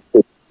membership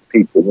to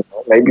people.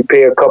 Maybe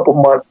pay a couple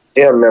months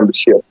gym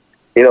membership.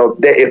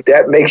 If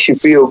that makes you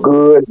feel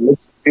good,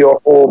 makes you feel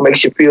whole,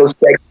 makes you feel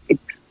sexy,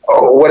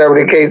 or whatever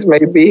the case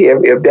may be.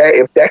 If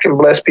that can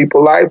bless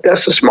people's life,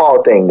 that's a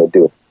small thing to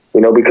do.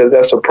 Because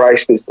that's a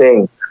priceless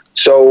thing.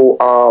 So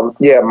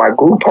my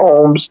group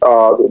homes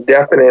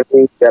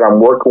definitely that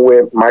I'm working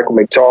with Michael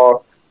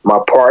McTaw, my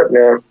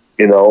partner.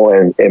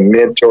 And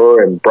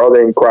mentor and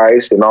brother in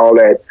Christ and all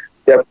that,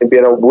 definitely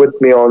been with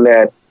me on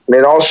that. And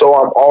then also,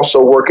 I'm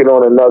also working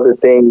on another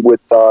thing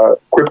with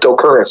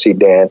cryptocurrency,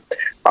 Dan.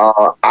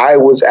 I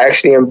was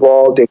actually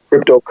involved in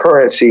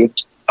cryptocurrency.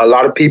 A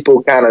lot of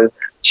people kind of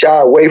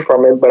shy away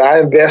from it, but I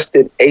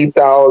invested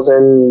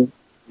 $8,000,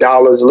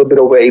 a little bit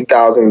over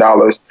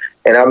 $8,000,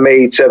 and I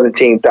made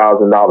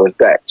 $17,000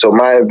 back. So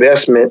my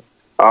investment,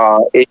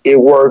 it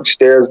works.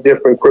 There's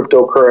different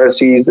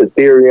cryptocurrencies,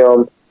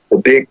 Ethereum, the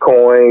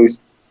Bitcoins,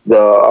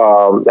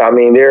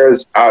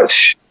 there's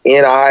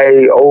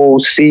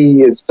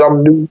NIOC, is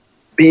some new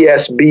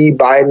BSB,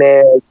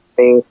 Binance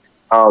thing.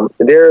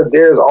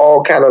 There's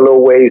all kind of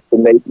little ways to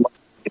make money.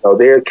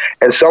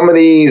 And some of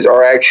these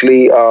are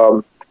actually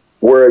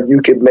where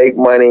you could make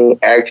money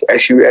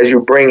as you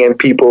bring in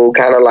people,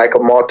 kind of like a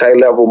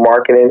multi-level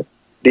marketing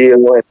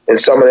deal. And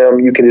some of them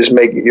you can just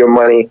make your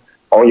money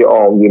on your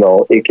own.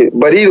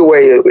 But either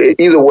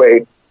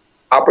way,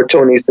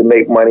 opportunities to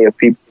make money if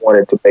people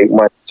wanted to make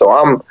money. So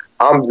I'm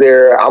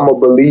there. I'm a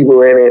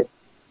believer in it.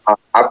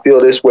 I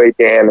feel this way,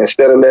 Dan.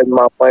 Instead of letting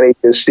my money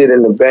just sit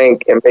in the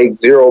bank and make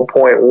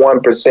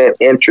 0.1%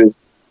 interest,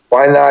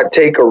 why not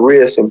take a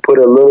risk and put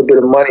a little bit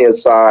of money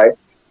aside?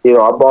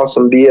 I bought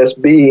some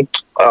BSB,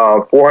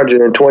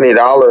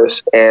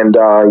 $420, and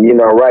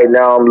right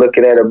now I'm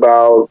looking at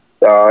about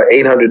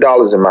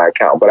 $800 in my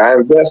account. But I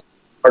invested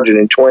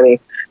 $120,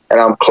 and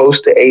I'm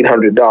close to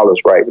 $800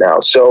 right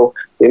now. So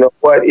you know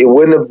what? It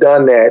wouldn't have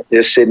done that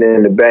just sitting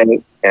in the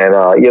bank. And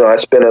I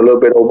spent a little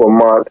bit over a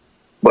month.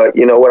 But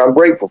you know what? I'm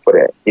grateful for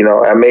that.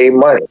 I made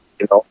money.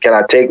 Can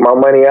I take my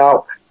money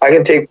out? I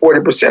can take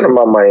 40% of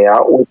my money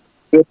out, which is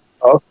good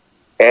enough,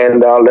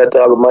 and let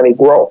the other money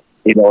grow.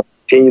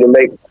 Continue to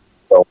make money.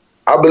 So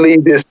I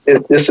believe this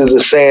is a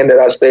saying that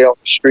I say on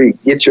the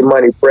street: get your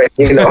money fresh.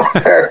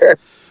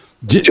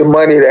 Get your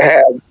money to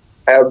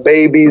have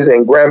babies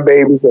and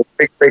grandbabies and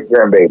great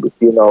grandbabies.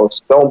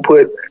 Don't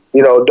put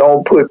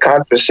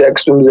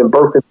contraceptives and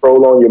birth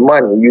control on your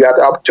money. You got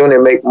the opportunity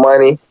to make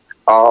money.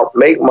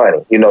 Make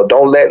money.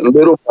 Don't let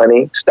little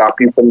money stop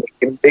you from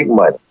making big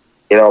money.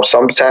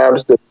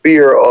 Sometimes the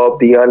fear of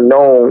the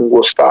unknown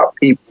will stop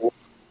people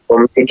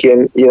from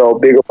making,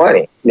 bigger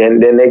money than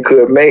they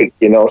could make.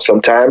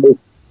 Sometimes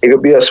it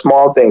could be a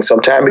small thing.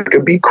 Sometimes it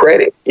could be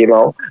credit.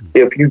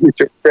 If you get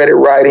your credit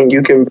right and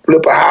you can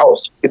flip a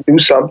house, you can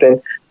do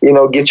something,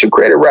 get your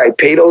credit right,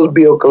 pay those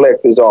bill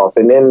collectors off.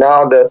 And then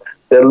now the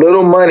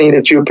little money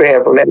that you're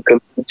paying from that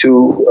could lead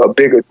to a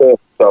bigger thing.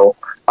 So,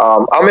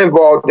 I'm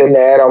involved in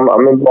that.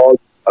 I'm involved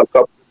in a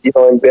couple,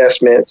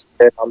 investments,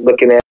 and I'm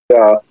looking at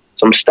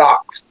some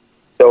stocks.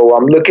 So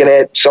I'm looking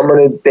at some of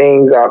the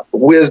things,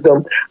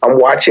 wisdom. I'm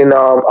watching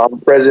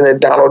President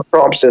Donald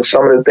Trump's and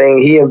some of the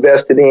things he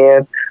invested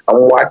in.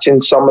 I'm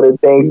watching some of the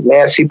things,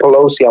 Nancy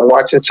Pelosi. I'm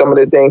watching some of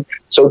the things.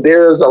 So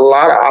there's a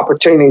lot of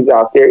opportunities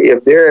out there.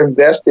 If they're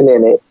investing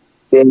in it,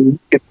 then you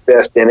can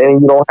invest in it.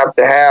 And you don't have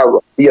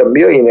to be a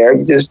millionaire.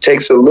 It just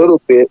takes a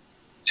little bit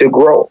to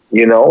grow,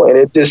 and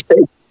it just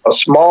takes a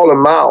small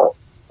amount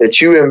that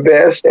you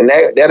invest, and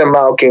that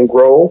amount can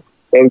grow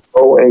and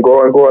grow and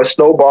grow and grow and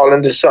snowball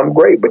into something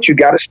great. But you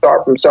got to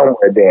start from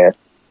somewhere, Dan.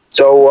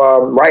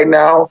 So right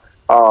now,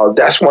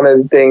 that's one of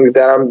the things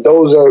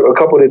those are a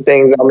couple of the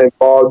things I'm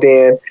involved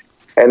in.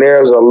 And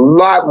there's a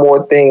lot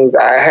more things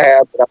I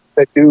have that I'm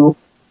going to do.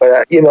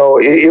 But,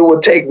 it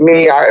will take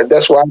me.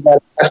 That's why I got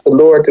to ask the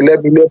Lord to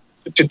let me live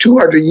to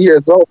 200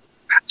 years old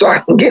so I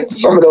can get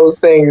some of those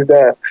things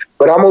done.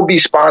 But I'm going to be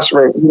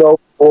sponsoring,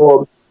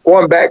 for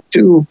going back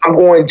to, I'm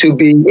going to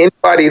be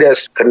anybody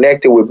that's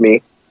connected with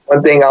me.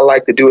 One thing I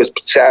like to do is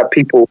have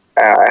people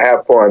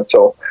have fun.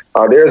 So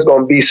there's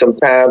going to be some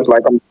times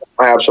like I'm going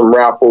to have some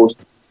raffles.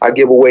 I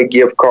give away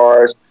gift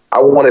cards. I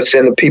want to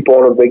send the people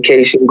on a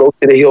vacation, go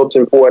to the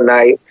Hilton for a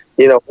night,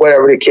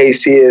 whatever the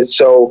case is.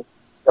 So,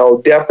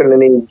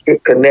 definitely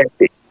get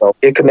connected.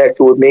 Get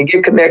connected with me.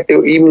 Get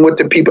connected even with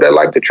the people that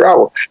like to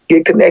travel.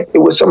 Get connected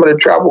with some of the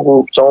travel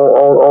groups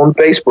on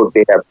Facebook.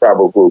 They have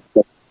travel groups.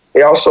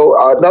 They also,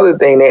 another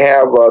thing, they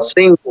have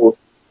single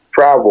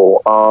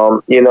travel,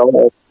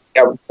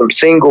 have some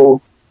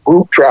single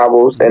group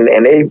travels, and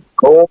they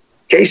go on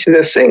vacation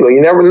as single.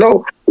 You never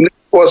know. You look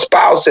for a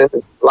spouse and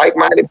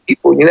like-minded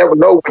people. You never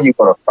know where you're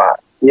going to find,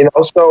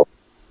 So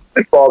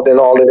I'm involved in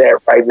all of that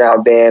right now,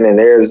 Dan, and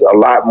there's a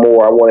lot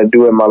more I want to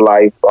do in my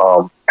life,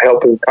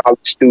 helping college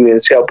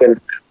students, helping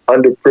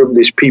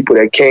underprivileged people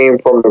that came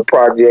from the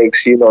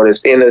projects,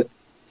 that's in a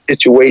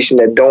situation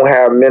that don't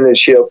have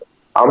mentorship.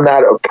 I'm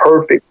not a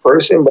perfect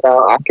person, but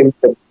I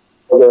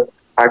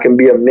can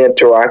be a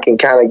mentor. I can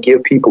kind of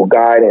give people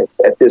guidance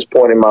at this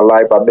point in my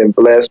life. I've been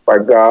blessed by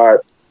God.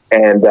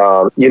 And,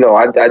 I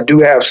do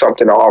have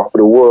something to offer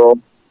the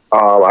world.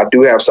 I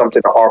do have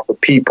something to offer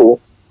people,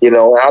 and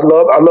I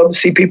love to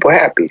see people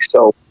happy.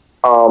 So,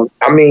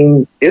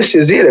 this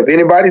is it. If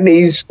anybody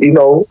needs,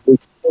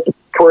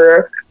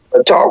 prayer,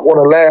 a talk, want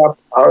to laugh,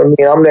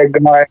 I'm that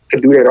guy who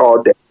can do that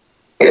all day.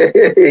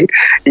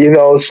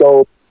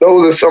 So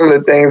those are some of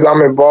the things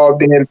I'm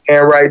involved in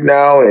right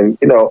now. And,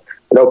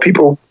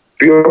 people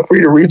feel free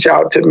to reach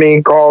out to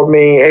me, call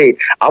me. Hey,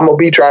 I'm going to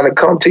be trying to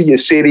come to your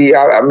city.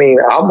 I'm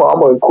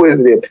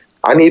inquisitive.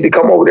 I need to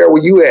come over there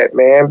where you at,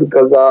 man,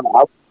 because I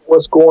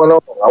what's going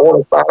on. I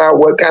want to find out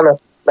what kind of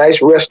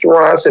nice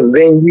restaurants and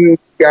venues you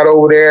got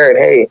over there. And,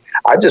 hey,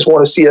 I just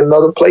want to see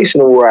another place in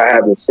the world I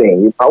haven't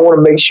seen. I want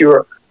to make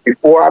sure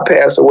before I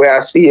pass away,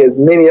 I see as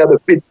many other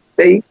 50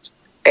 states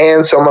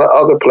and some of the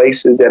other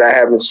places that I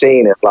haven't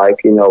seen in life,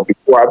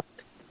 before I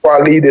before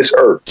I leave this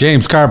earth.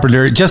 James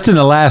Carpenter, just in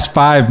the last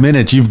 5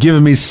 minutes, you've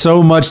given me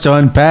so much to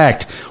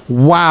unpack.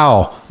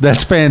 Wow,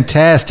 that's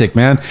fantastic,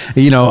 man.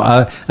 You know,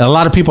 a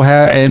lot of people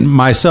have, and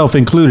myself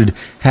included,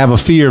 have a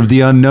fear of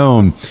the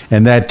unknown,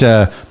 and that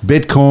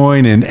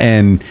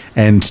Bitcoin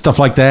and stuff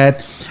like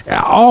that.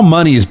 All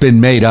money has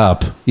been made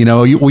up. You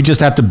know, we just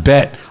have to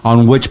bet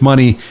on which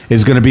money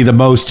is going to be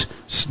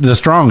the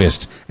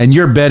strongest. And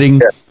you're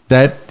betting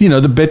that, you know,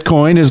 the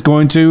Bitcoin is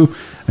going to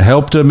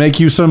help to make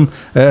you some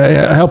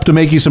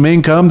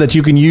income that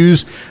you can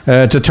use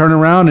to turn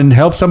around and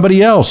help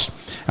somebody else.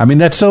 I mean,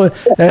 that's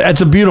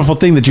a beautiful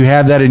thing that you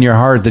have that in your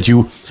heart, that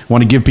you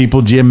want to give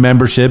people gym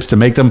memberships to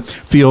make them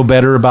feel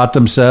better about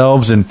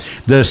themselves. And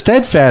the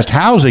Steadfast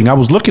Housing, I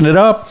was looking it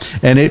up,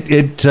 and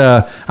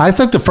I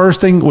think the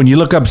first thing when you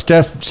look up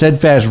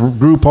Steadfast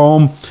Group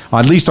Home,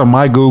 at least on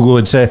my Google,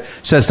 it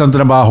says something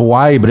about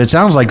Hawaii, but it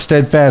sounds like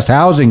Steadfast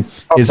Housing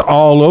is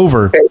all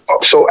over. Okay.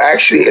 So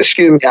actually,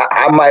 excuse me,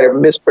 I might have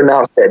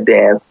mispronounced that,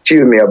 Dan.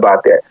 Excuse me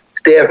about that.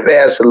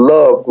 Steadfast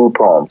Love Group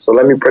Home. So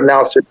let me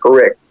pronounce it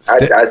correct.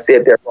 I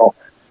said that wrong.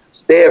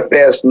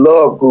 Steadfast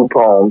Love Group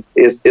Homes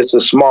it's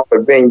a smaller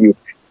venue.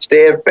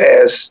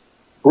 Steadfast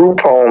Group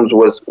Homes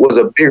was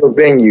a bigger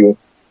venue,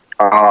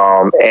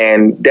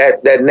 and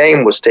that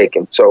name was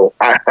taken. So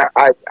I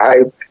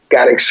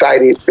got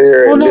excited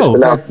there and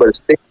mispronounced, but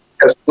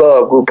Steadfast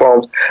Love Group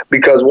Homes,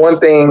 because one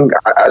thing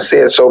I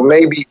said, so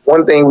maybe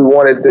one thing we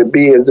wanted to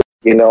be is,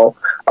 you know,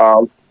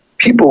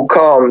 people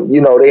come, you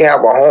know, they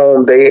have a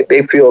home, they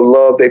feel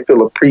loved, they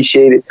feel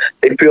appreciated,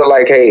 they feel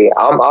like, hey,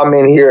 I'm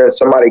in here and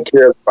somebody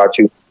cares about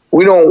you.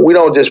 We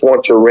don't just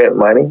want your rent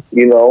money,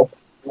 you know.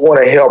 We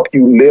want to help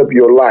you live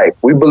your life.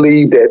 We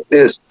believe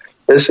that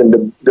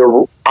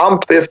I'm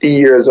 50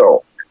 years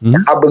old.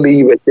 Mm-hmm. I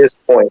believe at this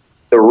point,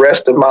 the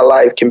rest of my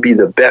life can be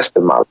the best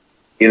of my life.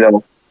 You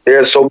know,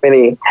 there's so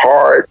many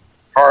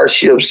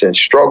hardships and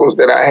struggles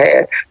that I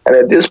had. And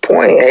at this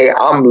point, hey,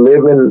 I'm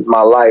living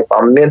my life.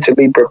 I'm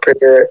mentally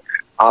prepared.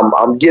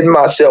 I'm getting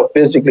myself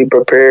physically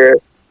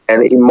prepared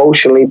and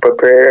emotionally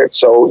prepared.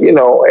 So, you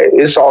know,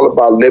 it's all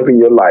about living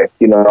your life.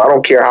 You know, I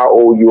don't care how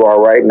old you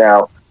are right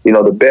now. You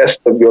know, the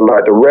best of your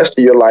life, the rest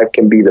of your life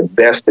can be the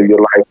best of your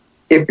life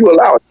if you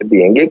allow it to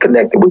be, and get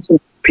connected with some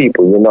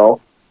people, you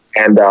know.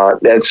 And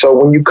so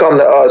when you come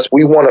to us,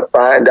 we want to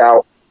find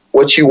out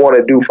what you want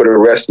to do for the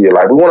rest of your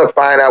life. We want to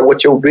find out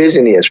what your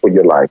vision is for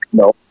your life. You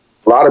know,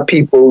 a lot of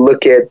people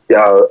look at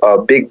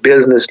big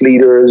business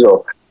leaders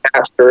or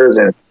pastors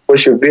and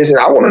what's your vision?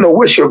 I want to know,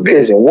 what's your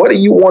vision? What do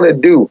you want to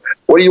do?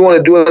 What do you want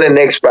to do in the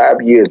next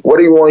 5 years? What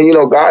do you want to, you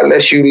know, God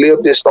lets you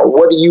live this long.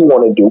 What do you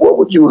want to do? What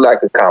would you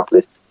like to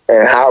accomplish?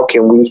 And how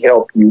can we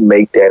help you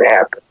make that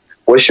happen?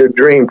 What's your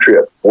dream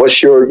trip?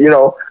 What's your, you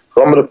know,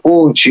 some of the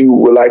foods you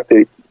would like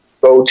to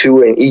go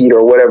to and eat,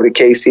 or whatever the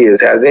case is?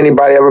 Has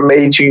anybody ever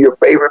made you your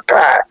favorite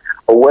pie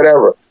or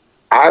whatever?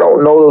 I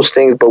don't know those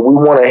things, but we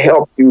want to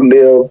help you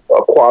live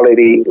a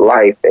quality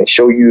life and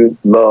show you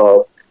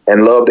love,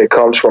 and love that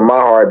comes from my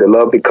heart, the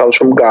love that comes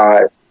from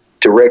God,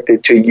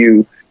 directed to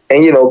you.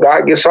 And, you know,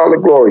 God gets all the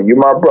glory. You're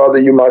my brother,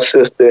 you're my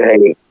sister.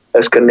 Hey,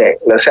 let's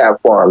connect. Let's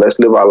have fun. Let's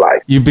live our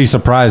life. You'd be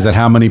surprised at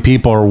how many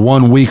people are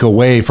 1 week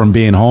away from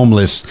being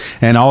homeless,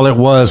 and all it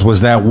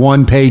was that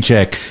one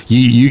paycheck.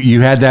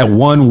 You had that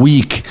 1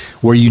 week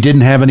where you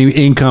didn't have any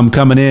income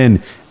coming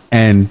in,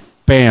 and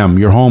bam,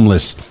 you're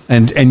homeless.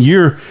 And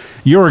your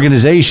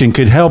organization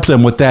could help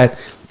them with that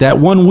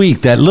 1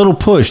 week, that little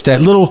push, that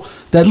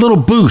little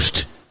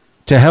boost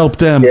to help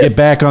them get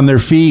back on their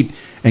feet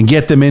and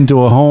get them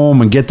into a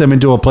home and get them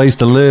into a place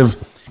to live.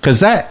 Because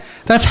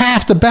that's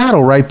half the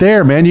battle right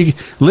there, man. You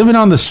living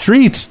on the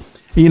streets,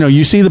 you know,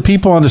 you see the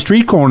people on the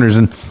street corners,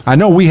 and I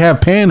know we have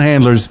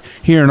panhandlers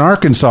here in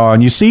Arkansas,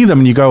 and you see them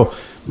and you go,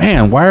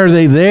 man, why are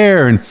they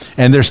there?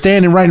 And they're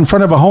standing right in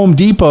front of a Home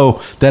Depot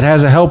that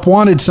has a help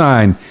wanted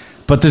sign.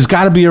 But there's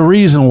got to be a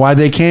reason why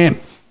they can't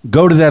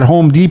go to that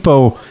Home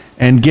Depot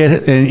and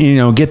get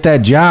that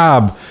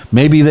job.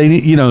 Maybe they,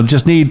 you know,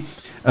 just need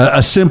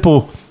a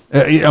simple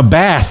a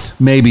bath,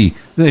 maybe.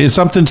 It's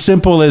something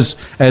simple as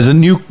a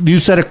new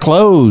set of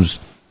clothes,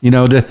 you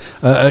know, to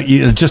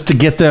just to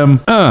get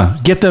them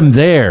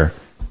there.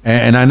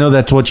 And I know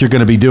that's what you're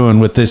going to be doing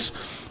with this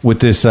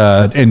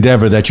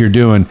endeavor that you're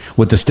doing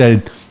with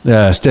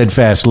the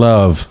Steadfast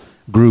Love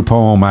Group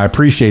Home. I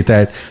appreciate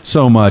that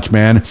so much,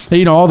 man.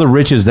 You know, all the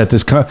riches that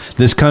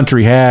this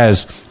country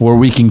has, where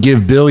we can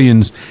give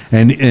billions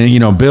and you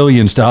know,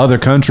 billions to other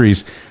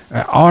countries.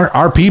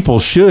 Our people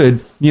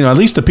should, you know, at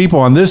least the people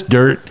on this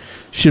dirt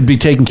should be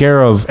taken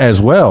care of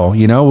as well.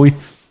 You know,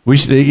 we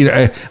should, you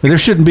know, there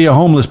shouldn't be a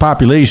homeless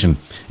population.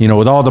 You know,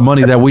 with all the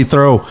money that we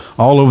throw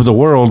all over the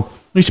world,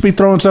 we should be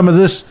throwing some of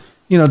this,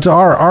 you know, to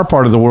our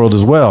part of the world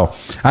as well.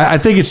 I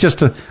think it's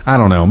just I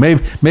don't know,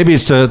 maybe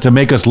it's to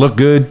make us look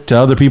good to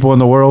other people in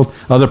the world,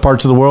 other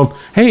parts of the world.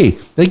 Hey,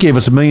 they gave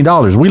us $1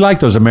 million. We like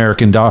those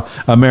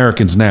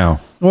Americans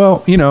now.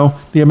 Well, you know,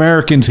 the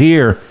Americans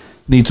here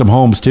need some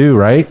homes too,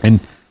 right? And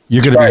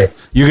You're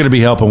gonna be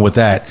helping with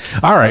that.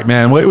 All right,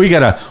 man. We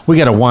gotta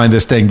wind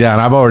this thing down.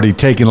 I've already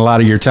taken a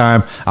lot of your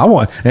time.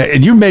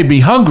 And you made me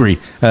hungry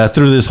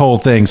through this whole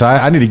thing. So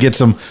I need to get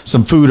some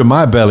food in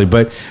my belly.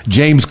 But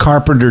James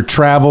Carpenter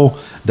Travel,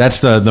 that's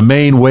the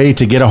main way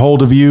to get a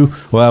hold of you.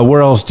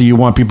 Where else do you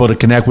want people to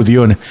connect with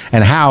you,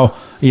 and how?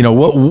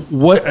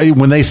 What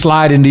when they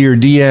slide into your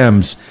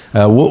DMs?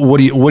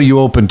 What are you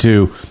open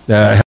to?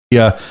 With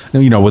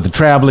the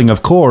traveling,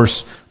 of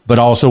course, but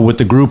also with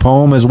the group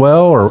home as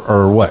well,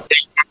 or what?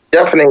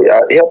 Definitely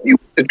help you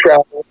with the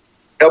travel,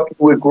 help you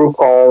with group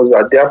homes.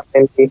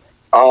 Definitely,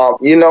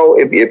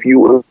 if you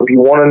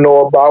want to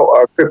know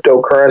about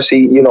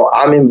cryptocurrency,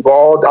 I'm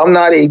involved. I'm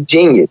not a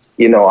genius,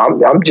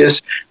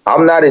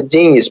 I'm not a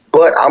genius,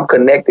 but I'm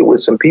connected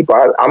with some people.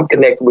 I'm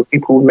connected with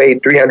people who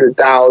made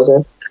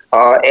 300,000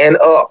 and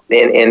up,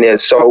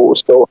 and so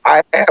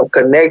I have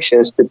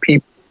connections to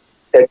people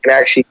that can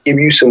actually give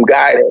you some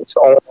guidance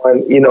on,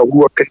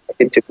 who are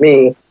connected to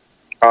me.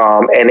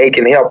 And they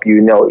can help you,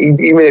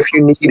 even if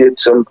you needed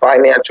some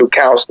financial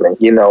counseling,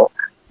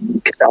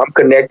 I'm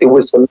connected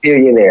with some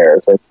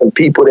millionaires and some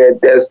people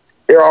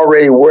they're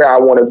already where I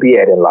want to be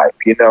at in life,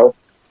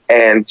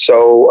 And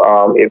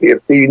so if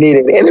you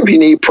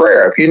need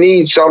prayer, if you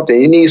need something,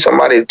 you need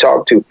somebody to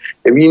talk to,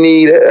 if you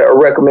need a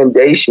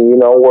recommendation,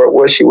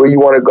 where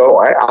you want to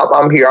go,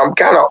 I'm here. I'm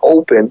kind of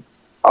open.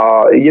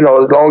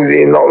 As long as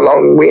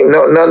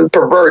nothing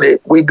perverted,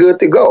 we good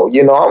to go.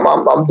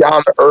 I'm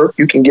down to earth.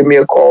 You can give me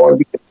a call and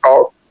we can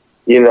talk.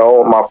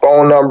 My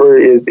phone number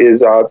is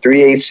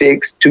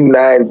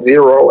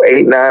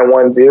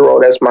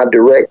 386-290-8910. That's my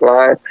direct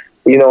line.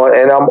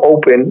 And I'm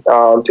open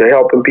to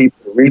helping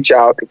people reach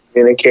out, to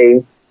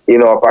communicate.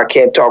 If I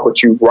can't talk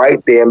with you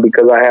right then,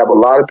 because I have a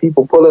lot of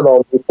people pulling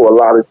on me for a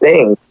lot of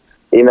things,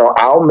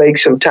 I'll make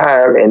some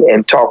time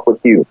and talk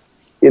with you.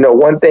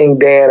 One thing,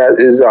 Dan,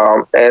 is,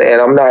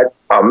 and I'm not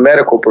a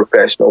medical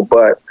professional,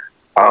 but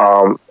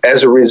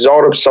as a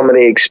result of some of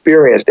the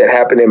experience that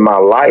happened in my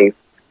life,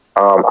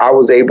 I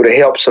was able to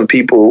help some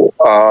people,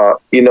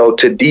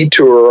 to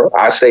detour,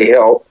 I say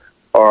help,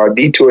 or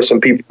detour some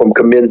people from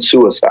committing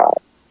suicide.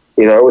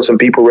 There were some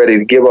people ready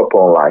to give up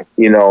on life,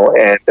 and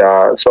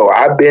so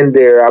I've been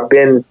there. I've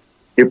been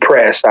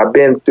depressed. I've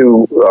been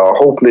through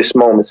hopeless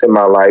moments in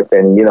my life.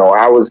 And,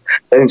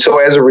 so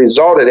as a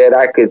result of that,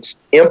 I could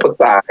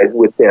empathize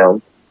with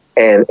them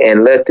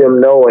and let them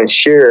know and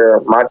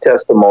share my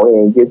testimony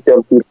and get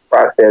them through the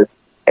process,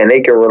 and they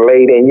can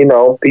relate. And,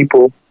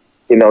 people,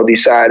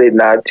 decided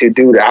not to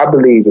do that. I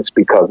believe it's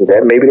because of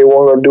that. Maybe they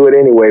weren't going to do it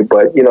anyway,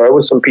 but, there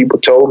was some people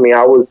told me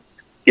I was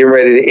getting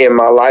ready to end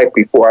my life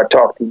before I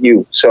talked to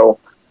you. So,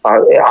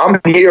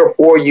 I'm here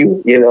for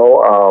you.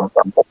 I'm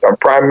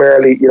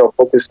primarily,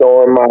 focused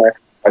on my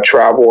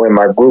travel and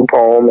my group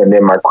home and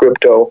then my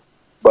crypto.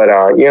 But,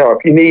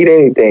 if you need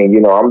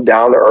anything, I'm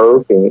down to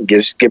earth, and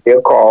just give me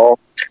a call,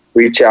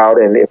 reach out.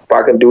 And if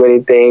I can do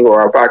anything,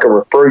 or if I can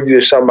refer you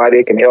to somebody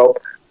that can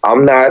help,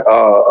 I'm not,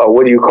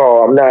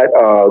 I'm not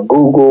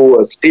Google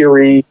or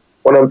Siri,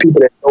 one of them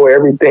people that know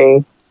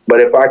everything. But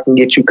if I can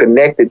get you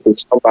connected to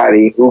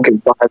somebody who can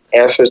find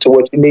answers to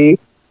what you need,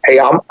 hey,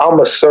 I'm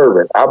a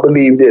servant. I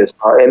believe this,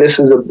 and this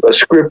is a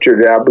scripture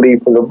that I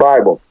believe from the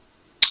Bible.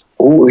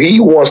 He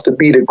wants to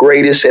be the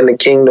greatest in the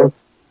kingdom.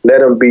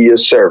 Let him be your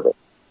servant.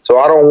 So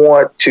I don't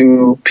want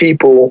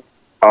people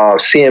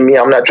seeing me.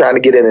 I'm not trying to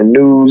get in the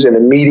news and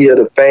the media,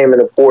 the fame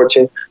and the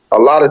fortune. A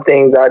lot of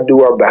things I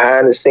do are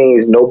behind the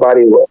scenes.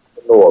 Nobody will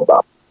know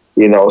about.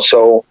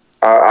 So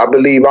I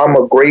believe I'm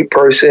a great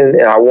person,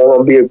 and I want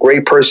to be a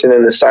great person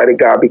in the sight of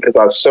God because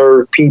I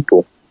serve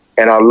people.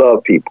 And I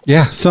love people.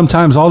 Yeah,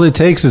 sometimes all it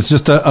takes is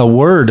just a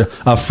word,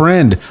 a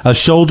friend, a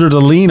shoulder to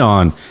lean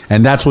on.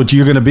 And that's what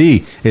you're going to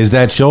be, is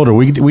that shoulder.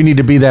 We need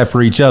to be that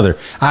for each other.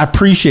 I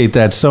appreciate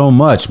that so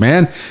much,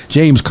 man.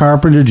 James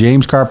Carpenter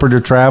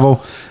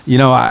Travel.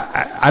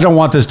 I don't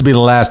want this to be the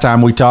last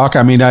time we talk.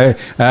 I mean,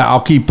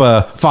 I'll keep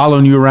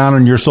following you around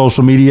on your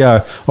social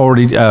media. I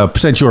already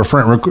sent you a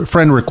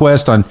friend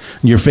request on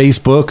your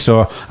Facebook.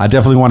 So I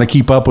definitely want to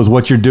keep up with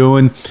what you're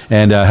doing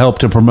and help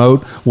to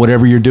promote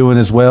whatever you're doing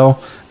as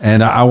well.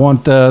 And I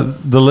want the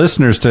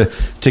listeners to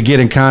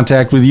get in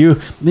contact with you.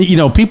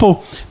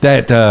 People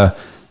that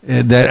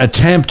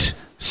attempt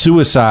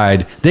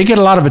suicide, they get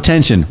a lot of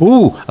attention. A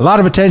lot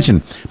of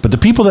attention. But the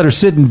people that are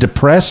sitting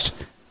depressed,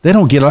 they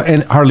don't get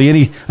hardly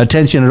any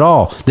attention at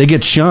all. They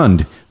get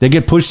shunned. They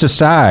get pushed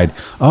aside.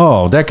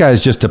 Oh, that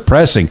guy's just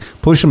depressing.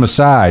 Push him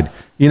aside.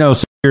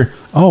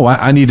 So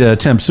I need to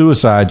attempt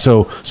suicide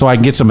so I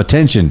can get some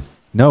attention.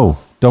 No,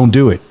 don't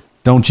do it.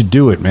 Don't you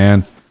do it,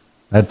 man.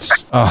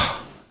 That's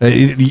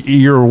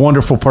you're a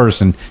wonderful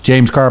person,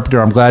 James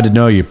Carpenter. I'm glad to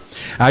know you.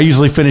 I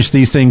usually finish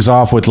these things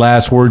off with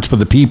last words for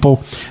the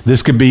people.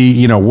 This could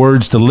be,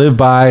 words to live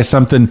by,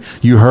 something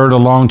you heard a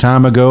long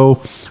time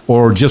ago,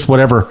 or just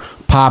whatever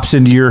pops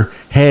into your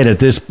head at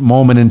this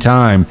moment in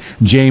time.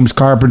 James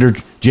Carpenter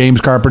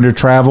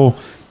Travel.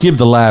 Give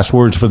the last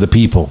words for the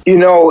people.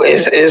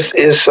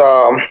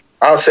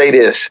 I'll say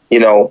this,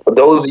 for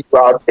those of you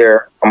out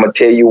there, I'm gonna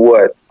tell you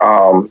what.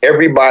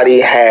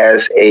 Everybody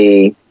has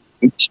a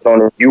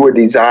You were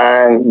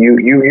designed,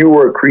 you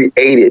were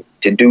created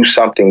to do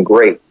something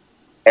great.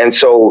 And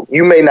so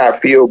you may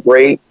not feel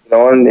great,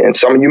 and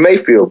some of you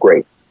may feel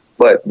great,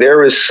 but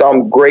there is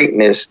some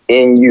greatness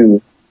in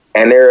you,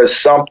 and there is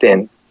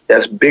something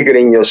that's bigger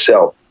than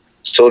yourself.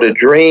 So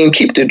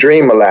keep the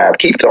dream alive,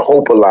 keep the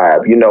hope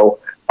alive. A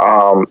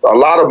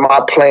lot of my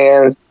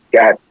plans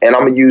and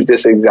I'm going to use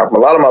this example,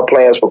 a lot of my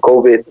plans for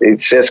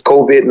since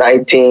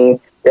COVID-19,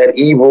 that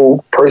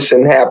evil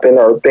person happened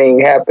or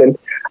thing happened,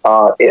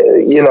 I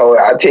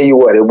tell you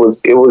what, it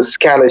was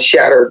kind of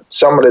shattered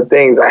some of the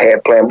things I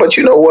had planned. But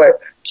you know what?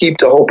 Keep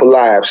the hope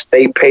alive.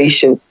 Stay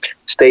patient.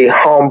 Stay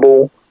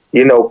humble.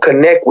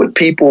 Connect with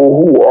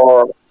people who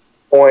are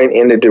going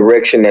in the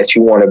direction that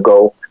you want to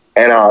go.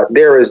 And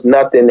there is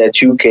nothing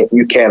that you can't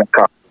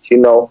accomplish.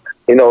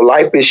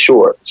 Life is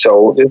short.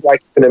 So just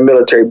like in the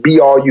military,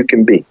 be all you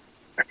can be.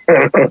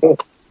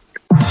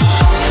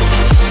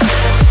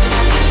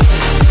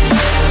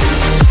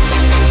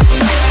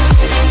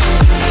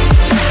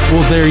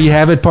 Well, there you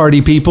have it,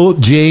 party people.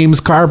 James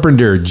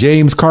Carpenter,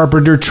 James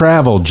Carpenter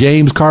Travel,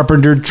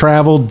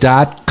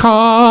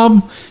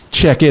 jamescarpentertravel.com.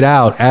 Check it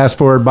out. Ask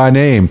for it by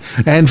name.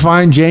 And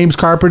find James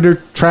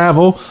Carpenter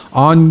Travel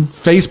on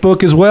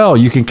Facebook as well.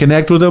 You can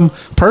connect with him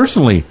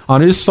personally on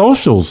his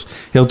socials.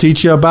 He'll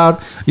teach you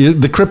about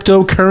the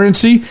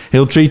cryptocurrency.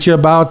 He'll teach you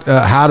about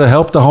how to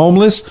help the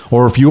homeless,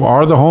 or if you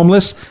are the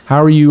homeless,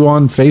 how are you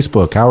on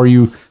Facebook? How are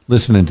you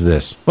listening to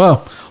this?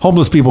 Well,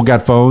 homeless people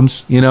got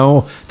phones,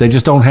 they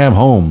just don't have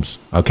homes,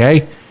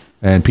 okay?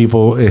 And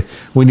people,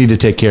 we need to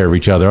take care of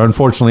each other.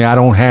 Unfortunately, I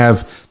don't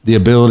have the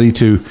ability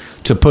to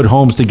put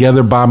homes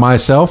together by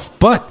myself,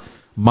 but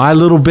my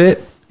little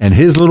bit and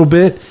his little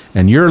bit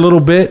and your little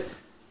bit,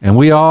 and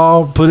we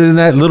all put it in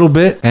that little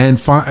bit, and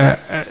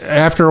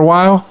after a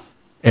while,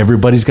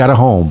 everybody's got a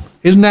home.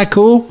 Isn't that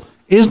cool?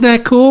 Isn't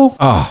that cool?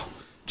 Oh,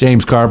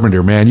 James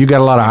Carpenter, man, you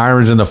got a lot of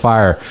irons in the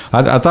fire.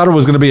 I thought it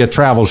was going to be a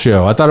travel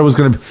show. I thought it was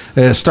going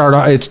to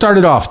start. It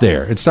started off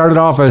there. It started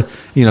off,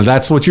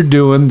 that's what you're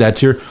doing.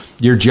 That's your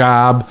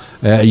job.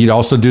 You'd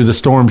also do the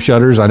storm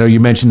shutters. I know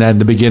you mentioned that in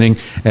the beginning,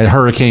 and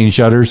hurricane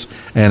shutters.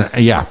 And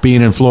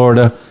being in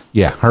Florida,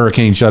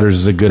 hurricane shutters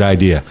is a good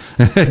idea.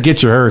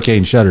 Get your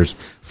hurricane shutters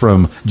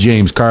from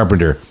James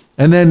Carpenter.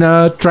 And then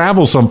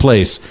travel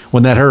someplace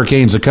when that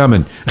hurricane's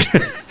a-coming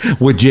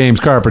with James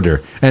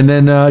Carpenter. And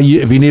then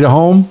if you need a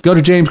home, go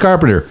to James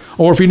Carpenter.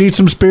 Or if you need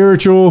some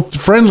spiritual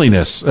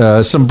friendliness,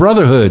 some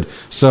brotherhood,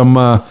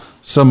 some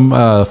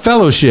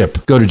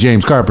fellowship, go to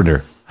James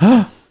Carpenter.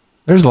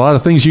 There's a lot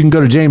of things you can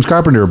go to James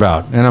Carpenter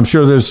about, and I'm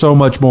sure there's so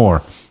much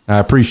more. I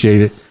appreciate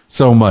it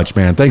so much,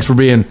 man. Thanks for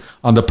being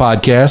on the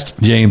podcast,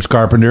 James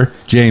Carpenter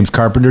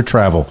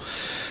Travel.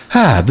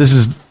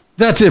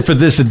 That's it for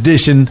this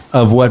edition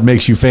of What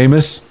Makes You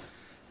Famous.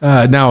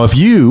 Now, if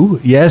you,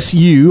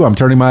 I'm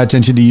turning my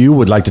attention to you,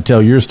 would like to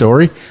tell your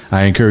story,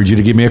 I encourage you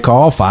to give me a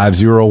call,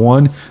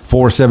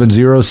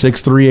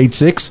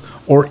 501-470-6386,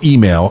 or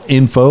email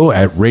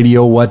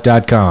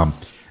info@radiowhat.com.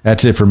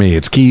 That's it for me.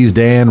 It's Keys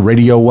Dan,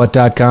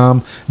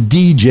 radiowhat.com,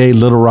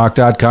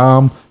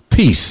 djlittlerock.com.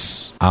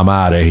 Peace. I'm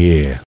out of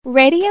here.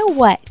 Radio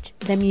What,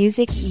 the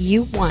music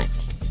you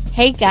want.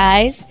 Hey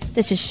guys,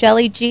 this is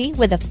Shelly G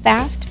with a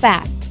fast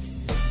fact.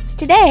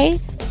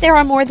 Today, there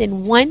are more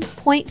than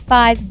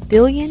 1.5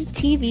 billion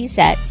TV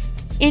sets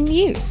in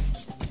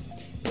use.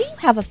 Do you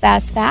have a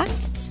fast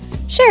fact?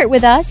 Share it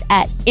with us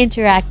at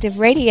Interactive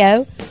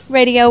Radio,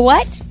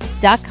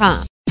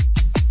 radiowhat.com.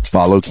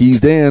 Follow Keys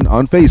Dan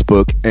on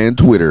Facebook and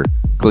Twitter.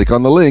 Click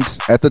on the links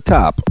at the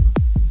top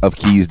of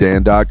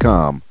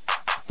keysdan.com.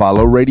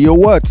 Follow Radio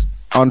What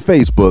on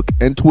Facebook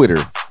and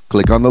Twitter.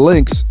 Click on the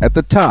links at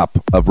the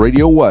top of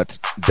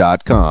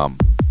radiowhat.com.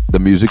 The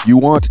music you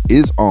want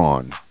is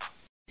on.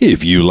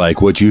 If you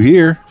like what you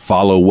hear,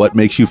 follow What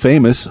Makes You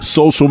Famous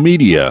social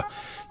media.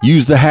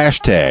 Use the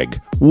hashtag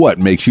What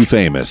Makes You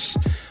Famous.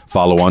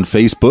 Follow on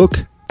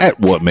Facebook at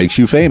What Makes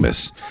You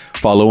Famous.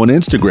 Follow on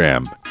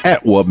Instagram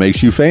at What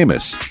Makes You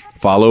Famous.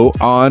 Follow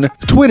on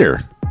Twitter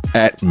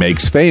at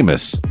Makes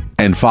Famous.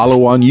 And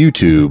follow on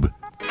YouTube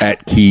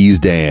at Keys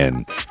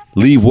Dan.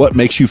 Leave What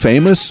Makes You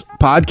Famous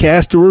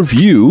podcast a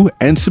review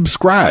and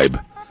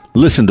subscribe.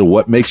 Listen to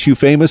What Makes You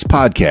Famous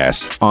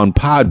podcast on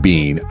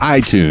Podbean,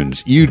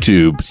 iTunes,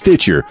 YouTube,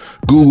 Stitcher,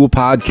 Google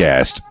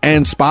Podcasts,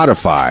 and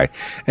Spotify,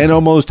 and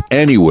almost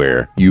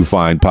anywhere you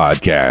find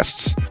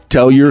podcasts.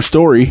 Tell your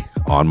story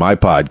on my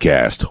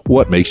podcast,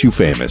 What Makes You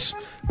Famous.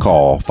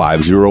 Call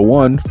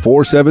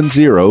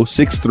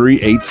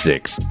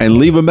 501-470-6386 and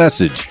leave a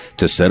message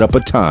to set up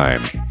a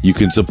time. You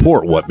can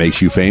support What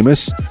Makes You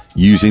Famous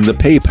using the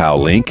PayPal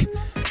link,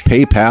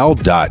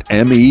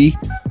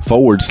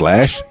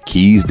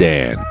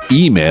 paypal.me/KeysDan.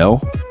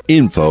 Email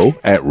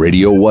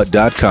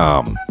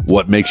info@radiowhat.com.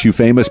 What Makes You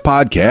Famous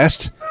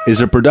podcast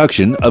is a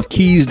production of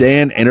Keys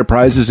Dan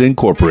Enterprises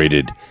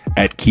Incorporated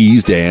at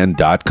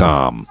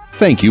keysdan.com.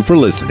 Thank you for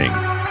listening.